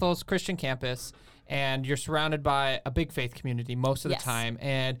 so Bethel's Christian campus, and you're surrounded by a big faith community most of the time,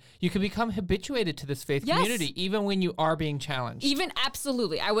 and you can become habituated to this faith community even when you are being challenged.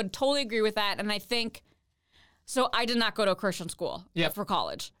 Absolutely. I would totally agree with that. And I think, so I did not go to a Christian school for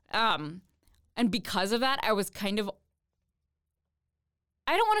college. And because of that, I was kind of,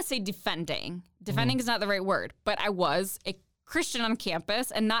 I don't want to say defending. Defending is not the right word, but I was a Christian on campus,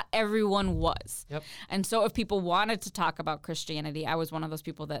 and not everyone was. Yep. And so if people wanted to talk about Christianity, I was one of those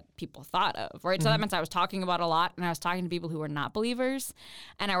people that people thought of, right? So that meant I was talking about a lot, and I was talking to people who were not believers,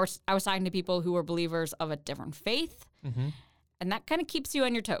 and I was talking to people who were believers of a different faith, and that kind of keeps you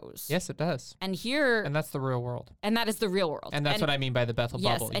on your toes. Yes, it does. And that's the real world. And that is the real world. And that's what I mean by the Bethel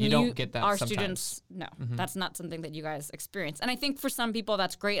bubble. You don't get that sometimes. Students, no, that's not something that you guys experience. And I think for some people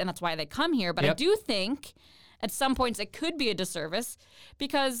that's great, and that's why they come here. But I do think at some points it could be a disservice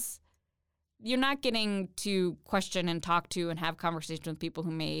because you're not getting to question and talk to and have conversations with people who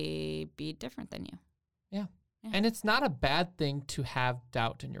may be different than you. Yeah. And it's not a bad thing to have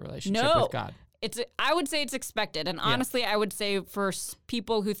doubt in your relationship with God. I would say it's expected. And honestly, I would say for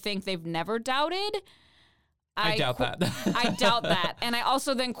people who think they've never doubted, I doubt that. I doubt that. And I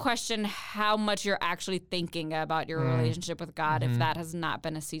also then question how much you're actually thinking about your relationship with God if that has not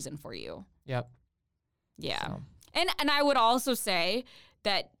been a season for you. Yep. Yeah. So. And I would also say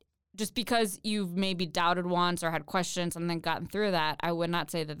that just because you've maybe doubted once or had questions and then gotten through that, I would not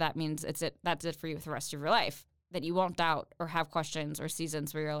say that means that's it for you for the rest of your life. That you won't doubt or have questions or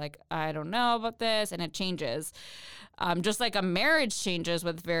seasons where you're like, I don't know about this, and it changes. Just like a marriage changes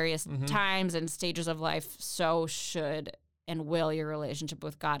with various times and stages of life, so should and will your relationship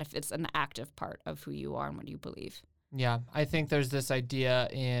with God if it's an active part of who you are and what you believe. Yeah, I think there's this idea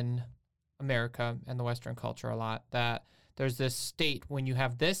in America and the Western culture a lot that there's this state when you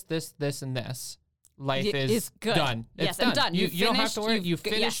have this, and this. Life is good. Done. It's done. Done. You don't have to worry. You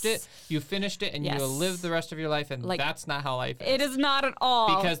finished it. You finished it, and you will live the rest of your life. And that's not how life is. It is not at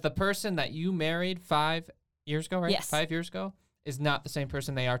all. Because the person that you married 5 years ago, right? Yes. 5 years ago, is not the same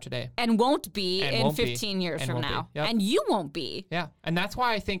person they are today. And won't be in 15 years from now. Yep. And you won't be. Yeah. And that's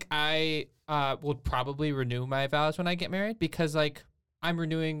why I think I will probably renew my vows when I get married, because I'm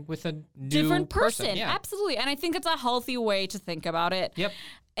renewing with a new different person. Yeah. Absolutely. And I think it's a healthy way to think about it. Yep.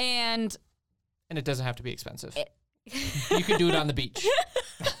 And it doesn't have to be expensive. You could do it on the beach.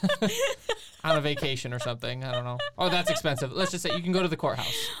 On a vacation or something. I don't know. Oh, that's expensive. Let's just say you can go to the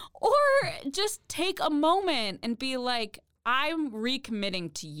courthouse. Or just take a moment and be like, I'm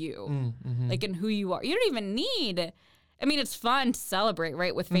recommitting to you, like, in who you are. You don't even need, I mean, it's fun to celebrate,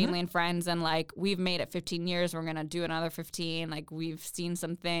 right, with family and friends, and, like, we've made it 15 years, we're going to do another 15, like, we've seen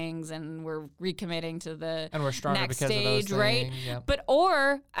some things, and we're recommitting to the and we're stronger next because stage, of those right? things. Yep. But,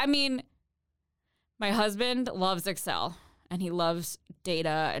 or, I mean, my husband loves Excel, and he loves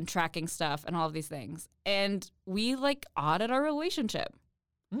data and tracking stuff and all of these things, and we, like, audit our relationship.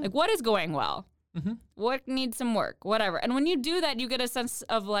 Like, what is going well? What needs some work? Whatever. And when you do that, you get a sense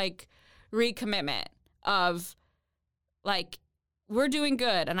of, like, recommitment of, like, we're doing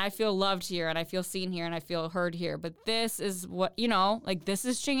good, and I feel loved here, and I feel seen here, and I feel heard here. But this is what, you know, like, this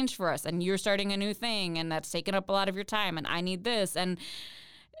has changed for us, and you're starting a new thing, and that's taken up a lot of your time, and I need this. And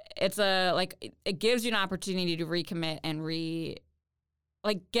it's it gives you an opportunity to recommit and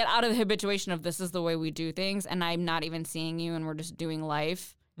get out of the habituation of this is the way we do things, and I'm not even seeing you, and we're just doing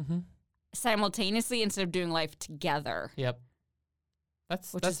life simultaneously instead of doing life together. Yep.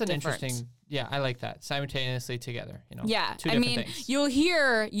 That's an interesting. Yeah, I like that. Simultaneously together, you know. Yeah. Two different things. You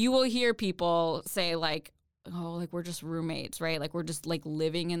will hear people say, like, oh, like, we're just roommates, right? Like, we're just, like,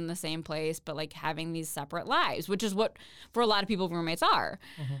 living in the same place, but, like, having these separate lives, which is what for a lot of people roommates are.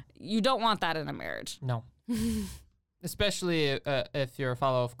 You don't want that in a marriage. No. Especially if you're a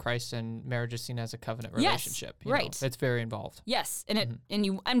follower of Christ and marriage is seen as a covenant relationship. Yes, right. It's very involved. Yes, and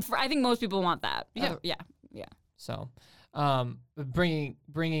I think most people want that. Yeah. Yeah. So,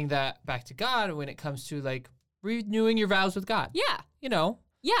 bringing that back to God when it comes to, like, renewing your vows with God. Yeah. You know.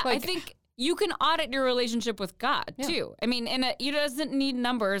 Yeah, like, I think you can audit your relationship with God too. I mean, it doesn't need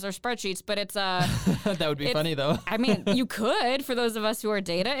numbers or spreadsheets, but it's that would be funny though. I mean, you could for those of us who are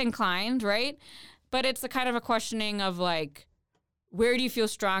data inclined, right? But it's a kind of a questioning of, like, where do you feel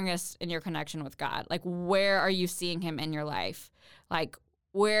strongest in your connection with God? Like, where are you seeing him in your life? Like,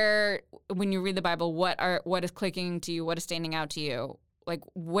 where, when you read the Bible, what is clicking to you? What is standing out to you? Like,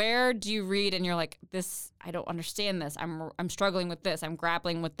 where do you read and you're like, this, I don't understand this. I'm struggling with this. I'm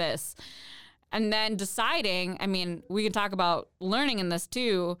grappling with this. And then deciding, I mean, we can talk about learning in this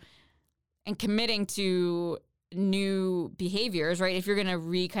too and committing to new behaviors, right? If you're going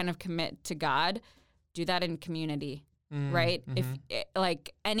to kind of commit to God, do that in community, right? If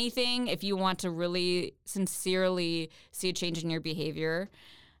like anything, if you want to really sincerely see a change in your behavior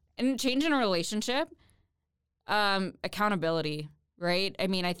and change in a relationship, accountability, right? I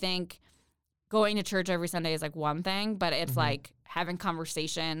mean, I think going to church every Sunday is, like, one thing, but it's like having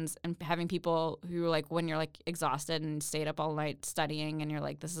conversations and having people who, like, when you're, like, exhausted and stayed up all night studying and you're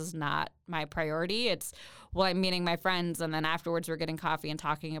like, this is not my priority. It's, well, I'm meeting my friends, and then afterwards we're getting coffee and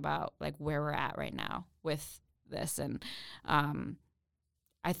talking about, like, where we're at right now with this. And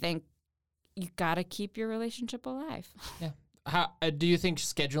I think you got to keep your relationship alive. Yeah. How do you think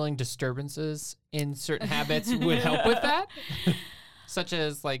scheduling disturbances in certain habits would help with that? Such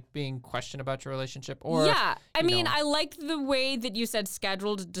as, like, being questioned about your relationship? Or yeah. I mean, I like the way that you said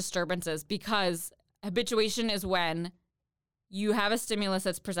scheduled disturbances, because habituation is when you have a stimulus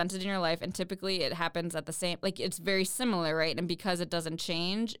that's presented in your life, and typically it happens at the same, like, it's very similar, right? And because it doesn't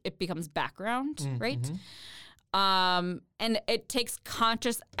change, it becomes background, right? And it takes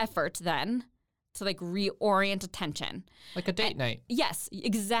conscious effort then to, like, reorient attention. Like a date night. Yes,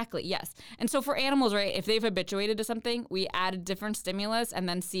 exactly, yes. And so for animals, right, if they've habituated to something, we add a different stimulus and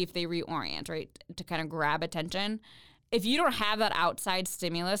then see if they reorient, right, to kind of grab attention. If you don't have that outside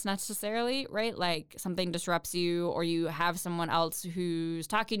stimulus necessarily, right, like something disrupts you or you have someone else who's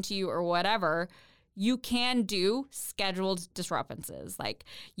talking to you or whatever, you can do scheduled disturbances. Like,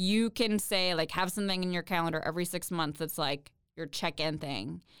 you can say, like, have something in your calendar every 6 months that's, like, your check-in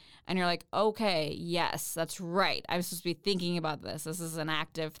thing. And you're like, okay, yes, that's right. I was supposed to be thinking about this. This is an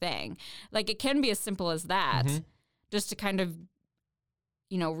active thing. Like, it can be as simple as that, just to kind of,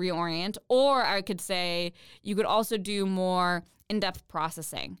 you know, reorient. Or I could say you could also do more in-depth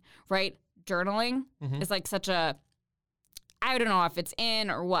processing, right? Journaling is, like, such a, I don't know if it's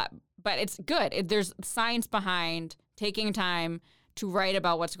in or what, but it's good. There's science behind taking time to write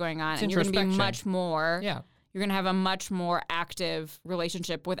about what's going on. It's and you're going to be much more. Yeah. You're going to have a much more active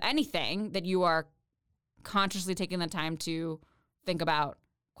relationship with anything that you are consciously taking the time to think about,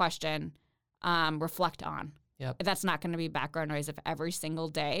 question, reflect on. Yep. That's not going to be background noise if every single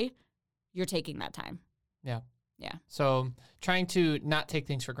day you're taking that time. Yeah. Yeah. So trying to not take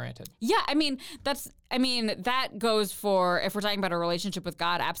things for granted. Yeah. I mean, that goes for, if we're talking about a relationship with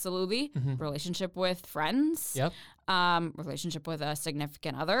God, absolutely. Relationship with friends. Yep. Relationship with a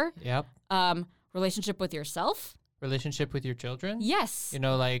significant other. Yep. Relationship with yourself. relationship with your children. Yes. You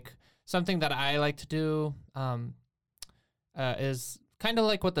know, like something that I like to do is kind of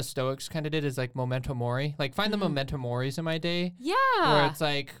like what the Stoics kind of did, is like memento mori. Like find the memento moris in my day. Yeah. Where it's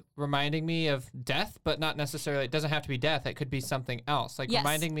like reminding me of death, but not necessarily, it doesn't have to be death. It could be something else. Like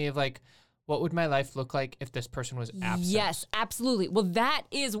reminding me of like, what would my life look like if this person was absent? Yes, absolutely. Well, that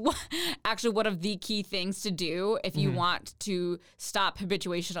is actually one of the key things to do if you want to stop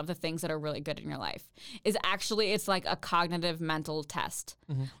habituation of the things that are really good in your life. Is actually, it's like a cognitive mental test.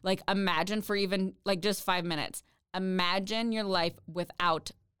 Like imagine for even like just 5 minutes, imagine your life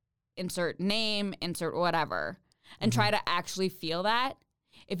without insert name, insert whatever, and try to actually feel that.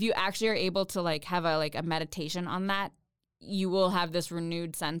 If you actually are able to like have a meditation on that, you will have this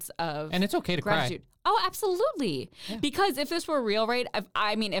renewed sense of and it's okay to gratitude. cry. Oh, absolutely. Yeah. Because if this were real, right? If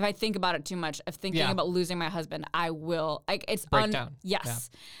I think about it too much, of thinking about losing my husband, I will like it's breakdown. Yes,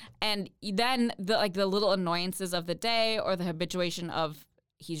 and then the little annoyances of the day or the habituation of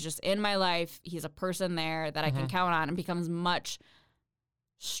he's just in my life. He's a person there that I can count on, and becomes much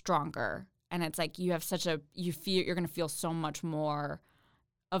stronger. And it's like you're going to feel so much more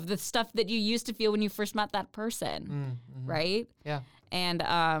of the stuff that you used to feel when you first met that person, right? Yeah. And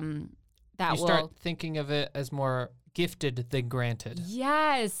that you start thinking of it as more gifted than granted.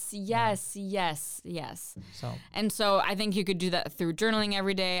 Yes. So I think you could do that through journaling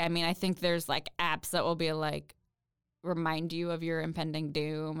every day. I mean, I think there's like apps that will be like remind you of your impending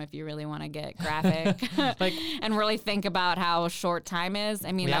doom if you really want to get graphic and really think about how short time is.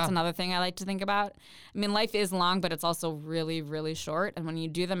 I mean, that's another thing I like to think about. I mean, life is long, but it's also really, really short. And when you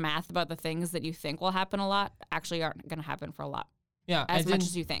do the math about the things that you think will happen a lot, actually aren't going to happen for a lot. Yeah. As much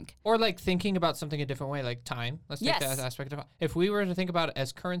as you think. Or like thinking about something a different way, like time. Let's take that aspect of it. If we were to think about it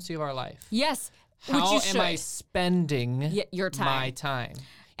as currency of our life. Yes. How am I spending your time? My time?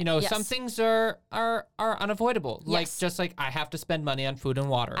 You know, some things are unavoidable. Like just like I have to spend money on food and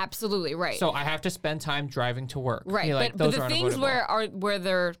water. Absolutely, right. So I have to spend time driving to work. Right. You know, like, but the things where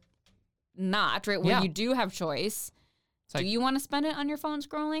they're not, right, where you do have choice, do you want to spend it on your phone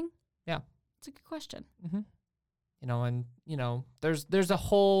scrolling? Yeah. It's a good question. You know, and you know, there's a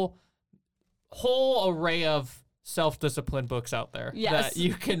whole array of self-discipline books out there that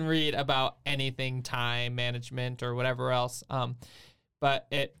you can read about anything, time management or whatever else. But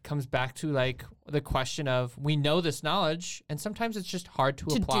it comes back to like the question of we know this knowledge, and sometimes it's just hard to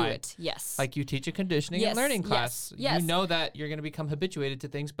apply. Do it, yes. Like you teach a conditioning and learning class. You know that you're going to become habituated to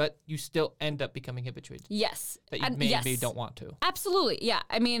things, but you still end up becoming habituated. Yes. That you maybe don't want to. Absolutely, yeah.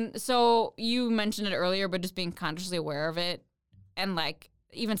 I mean, so you mentioned it earlier, but just being consciously aware of it and like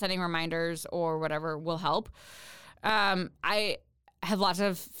even setting reminders or whatever will help. I have lots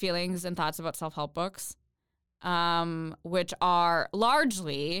of feelings and thoughts about self-help books. Which are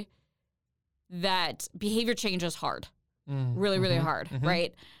largely that behavior change is hard, really, really hard,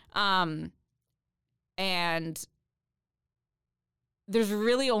 right? And there's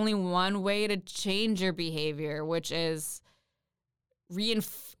really only one way to change your behavior, which is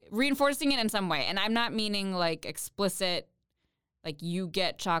reinforcing it in some way. And I'm not meaning like explicit, like you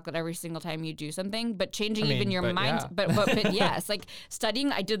get chocolate every single time you do something, but changing your mind. Yeah. But yes, like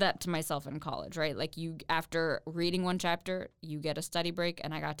studying, I did that to myself in college, right? Like after reading one chapter, you get a study break,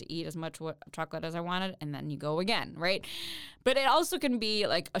 and I got to eat as much chocolate as I wanted, and then you go again, right? But it also can be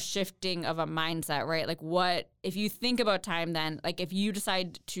like a shifting of a mindset, right? Like if you think about time, then like if you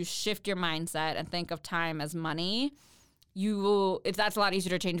decide to shift your mindset and think of time as money, that's a lot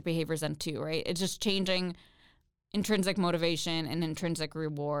easier to change behaviors then too, right? It's just changing intrinsic motivation and intrinsic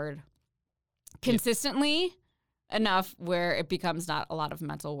reward consistently enough where it becomes not a lot of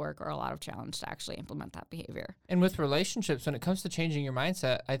mental work or a lot of challenge to actually implement that behavior. And with relationships, when it comes to changing your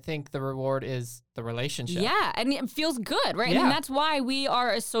mindset, I think the reward is the relationship. Yeah, and it feels good, right? Yeah. I mean, that's why we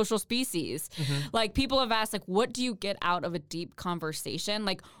are a social species. Like people have asked, like, what do you get out of a deep conversation?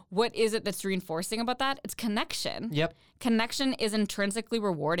 Like, what is it that's reinforcing about that? It's connection. Yep. Connection is intrinsically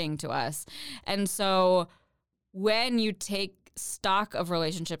rewarding to us. And so when you take stock of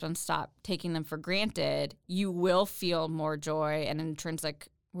relationships and stop taking them for granted, you will feel more joy and intrinsic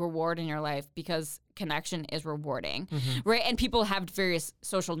reward in your life because connection is rewarding, right? And people have various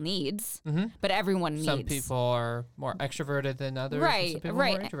social needs, but everyone needs. Some people are more extroverted than others. Right, some people are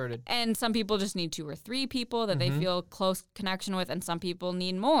more introverted. And some people just need 2 or 3 people that they feel close connection with, and some people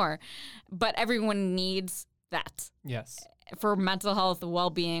need more. But everyone needs that. Yes. For mental health,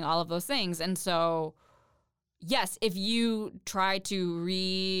 well-being, all of those things. And so yes, if you try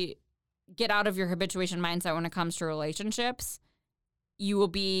to get out of your habituation mindset when it comes to relationships, you will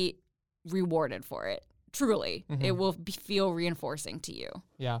be rewarded for it. Truly. It will feel reinforcing to you.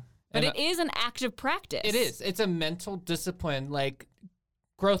 Yeah. But it is an active practice. It is. It's a mental discipline, like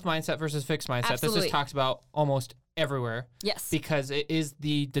growth mindset versus fixed mindset. Absolutely. This is talked about almost everywhere. Yes. Because it is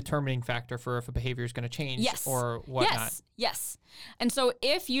the determining factor for if a behavior is going to change or whatnot. Yes. And so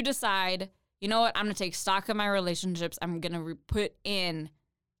if you decide, you know what, I'm going to take stock of my relationships, I'm going to put in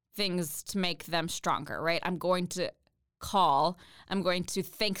things to make them stronger, right? I'm going to call, I'm going to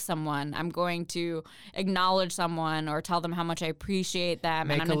thank someone, I'm going to acknowledge someone or tell them how much I appreciate them,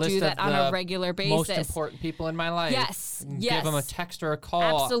 and I'm going to do that on a regular basis. Most important people in my life. Yes. Give them a text or a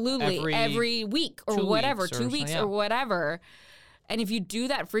call. Absolutely. Every week or whatever, 2 weeks or whatever. And if you do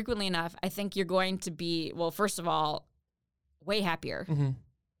that frequently enough, I think you're going to be, well, first of all, way happier. Mm-hmm.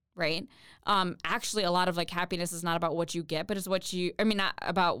 Right? Actually, a lot of like happiness is not about what you get, but it's not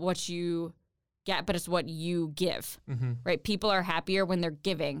about what you get, but it's what you give, right? People are happier when they're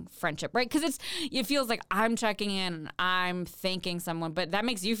giving friendship, right? Because it feels like I'm checking in, I'm thanking someone, but that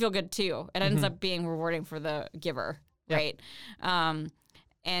makes you feel good too. It ends up being rewarding for the giver, right?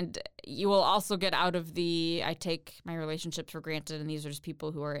 And you will also get out of I take my relationships for granted, and these are just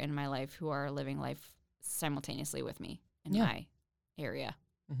people who are in my life who are living life simultaneously with me in my area,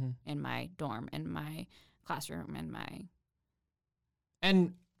 in my dorm, in my classroom, in my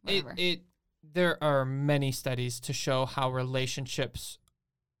whatever. There are many studies to show how relationships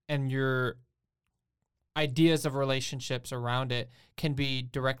and your ideas of relationships around it can be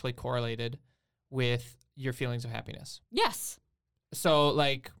directly correlated with your feelings of happiness. Yes. So,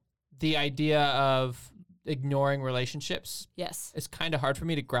 like, the idea of ignoring relationships is kind of hard for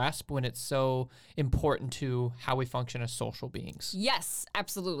me to grasp when it's so important to how we function as social beings. Yes,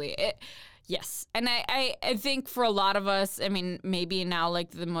 absolutely. Yes. And I think for a lot of us, I mean, maybe now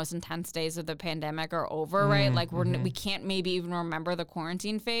like the most intense days of the pandemic are over, right? Like we can't maybe even remember the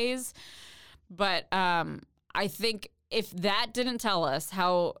quarantine phase. But I think if that didn't tell us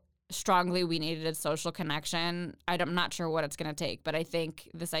how strongly we needed a social connection, I'm not sure what it's going to take. But I think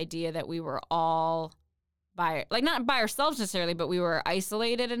this idea that we were all not by ourselves necessarily, but we were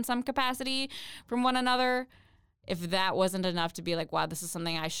isolated in some capacity from one another. If that wasn't enough to be like, wow, this is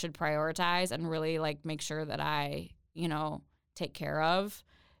something I should prioritize and really like make sure that I, take care of,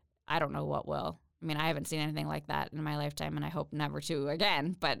 I don't know what will. I mean, I haven't seen anything like that in my lifetime, and I hope never to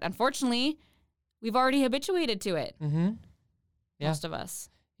again. But unfortunately, we've already habituated to it. Most of us.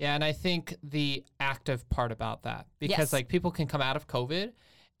 Yeah, and I think the active part about that, because like people can come out of COVID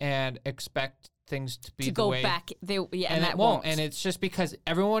and expect things to be the way back. And that won't. And it's just because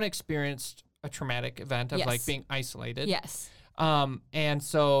everyone experienced a traumatic event of like being isolated. Yes. And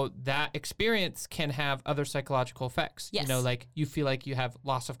so that experience can have other psychological effects. Yes. Like you feel like you have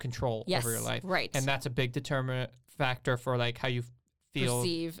loss of control over your life. Right. And that's a big determinant factor for like how you feel,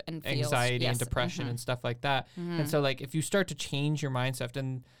 perceive and feel anxiety and depression and stuff like that. And so like if you start to change your mindset,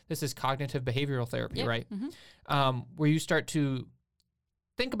 and this is cognitive behavioral therapy, right? Where you start to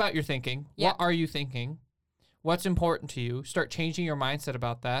think about your thinking. What are you thinking? What's important to you? Start changing your mindset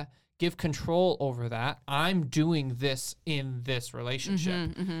about that. Give control over that. I'm doing this in this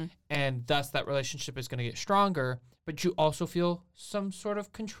relationship. And thus that relationship is going to get stronger, but you also feel some sort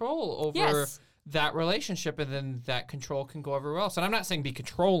of control over that relationship, and then that control can go everywhere else. And I'm not saying be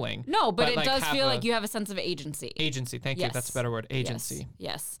controlling. No, but it like does feel like you have a sense of agency. Agency, thank you. That's a better word, agency.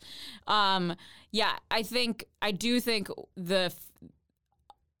 Yes. I do think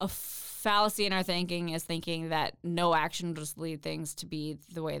a fallacy in our thinking is thinking that no action will just lead things to be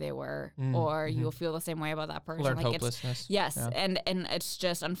the way they were, or you will feel the same way about that person. Learned hopelessness. And it's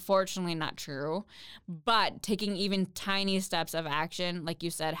just unfortunately not true. But taking even tiny steps of action, like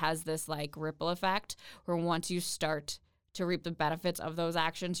you said, has this like ripple effect where once you start to reap the benefits of those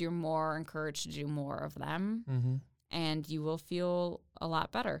actions, you're more encouraged to do more of them, and you will feel a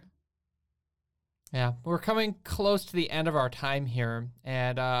lot better. Yeah, we're coming close to the end of our time here,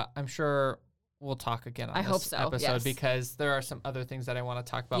 and I'm sure we'll talk again on this episode because there are some other things that I want to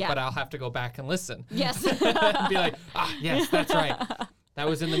talk about, but I'll have to go back and listen. Yes. And be like, yes, that's right. That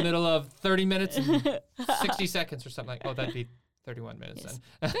was in the middle of 30 minutes and 60 seconds or something like. Oh, that'd be 31 minutes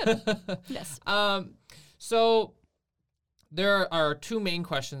then. Good. Yes. So there are two main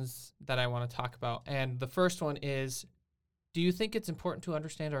questions that I want to talk about, and the first one is, do you think it's important to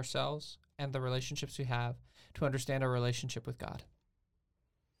understand ourselves and the relationships we have to understand our relationship with God?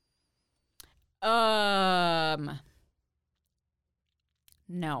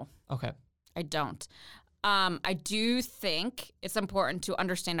 No. Okay. I don't. I do think it's important to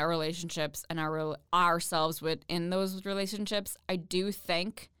understand our relationships and ourselves within those relationships. I do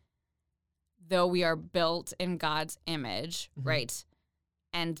think, though we are built in God's image, right,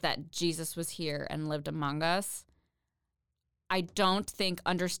 and that Jesus was here and lived among us, I don't think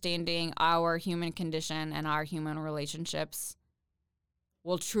understanding our human condition and our human relationships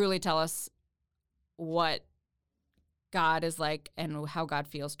will truly tell us what God is like and how God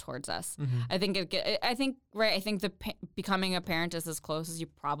feels towards us. I think becoming a parent is as close as you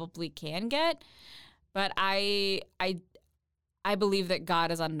probably can get, but I believe that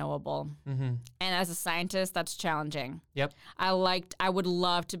God is unknowable. And as a scientist, that's challenging. Yep. I would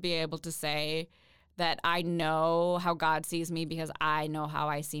love to be able to say that I know how God sees me because I know how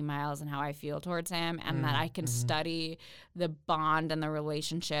I see Miles and how I feel towards him, and that I can study the bond and the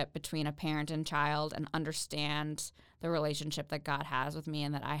relationship between a parent and child and understand the relationship that God has with me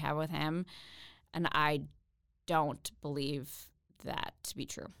and that I have with him. And I don't believe that to be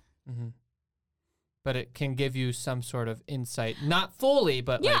true. But it can give you some sort of insight. Not fully,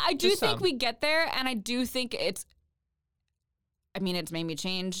 but yeah, like, I do just think some. we get there, and I do think it's made me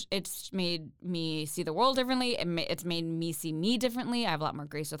change. It's made me see the world differently. It's made me see me differently. I have a lot more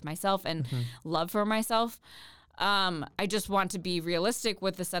grace with myself and love for myself. I just want to be realistic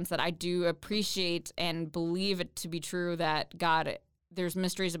with the sense that I do appreciate and believe it to be true that there's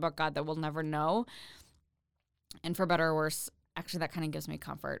mysteries about God that we'll never know. And for better or worse, actually that kind of gives me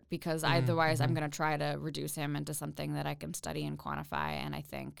comfort because otherwise I'm going to try to reduce him into something that I can study and quantify. And I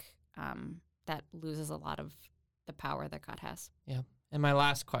think that loses a lot of the power that God has. Yeah. And my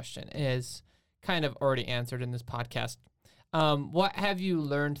last question is kind of already answered in this podcast. What have you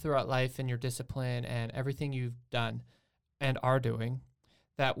learned throughout life and your discipline and everything you've done and are doing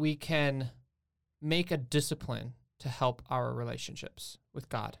that we can make a discipline to help our relationships with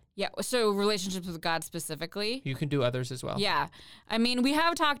God? Yeah, so relationships with God specifically. You can do others as well. Yeah. I mean, we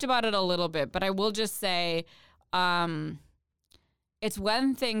have talked about it a little bit, but I will just say it's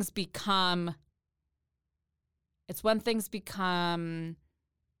when things become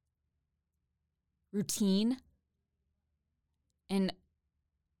routine and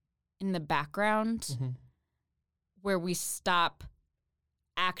in the background where we stop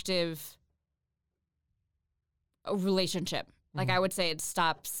active a relationship. Like I would say it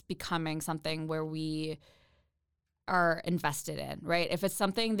stops becoming something where we are invested in, right? If it's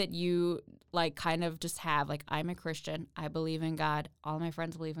something that you like kind of just have, like I'm a Christian, I believe in God, all my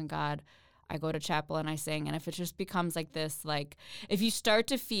friends believe in God, I go to chapel and I sing, and if it just becomes like this, like if you start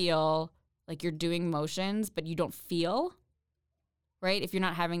to feel like you're doing motions but you don't feel, right? If you're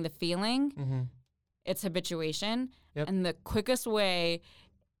not having the feeling, it's habituation. Yep. And the quickest way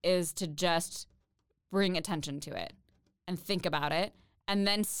is to just bring attention to it and think about it and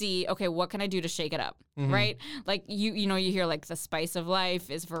then see, okay, what can I do to shake it up, right? Like you hear like the spice of life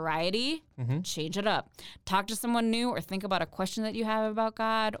is variety, change it up. Talk to someone new or think about a question that you have about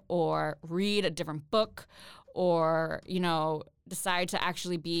God or read a different book or, decide to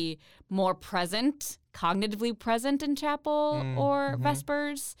actually be more present, cognitively present in chapel or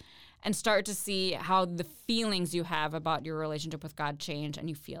Vespers and start to see how the feelings you have about your relationship with God change and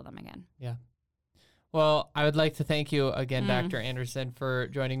you feel them again. Yeah. Well, I would like to thank you again, Dr. Anderson, for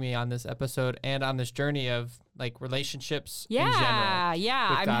joining me on this episode and on this journey of like relationships in general. Yeah.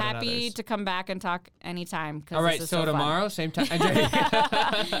 with I'm God and happy others. to come back and talk anytime. All right, this is so fun. tomorrow, same time.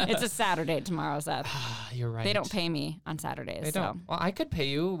 It's a Saturday tomorrow, Seth. You're right. They don't pay me on Saturdays. They don't. Well, I could pay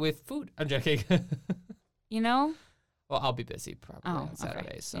you with food. I'm joking. Well, I'll be busy probably on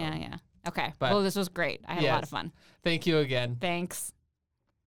Saturdays. Okay. So. Yeah. Okay. But well, this was great. I had a lot of fun. Thank you again. Thanks.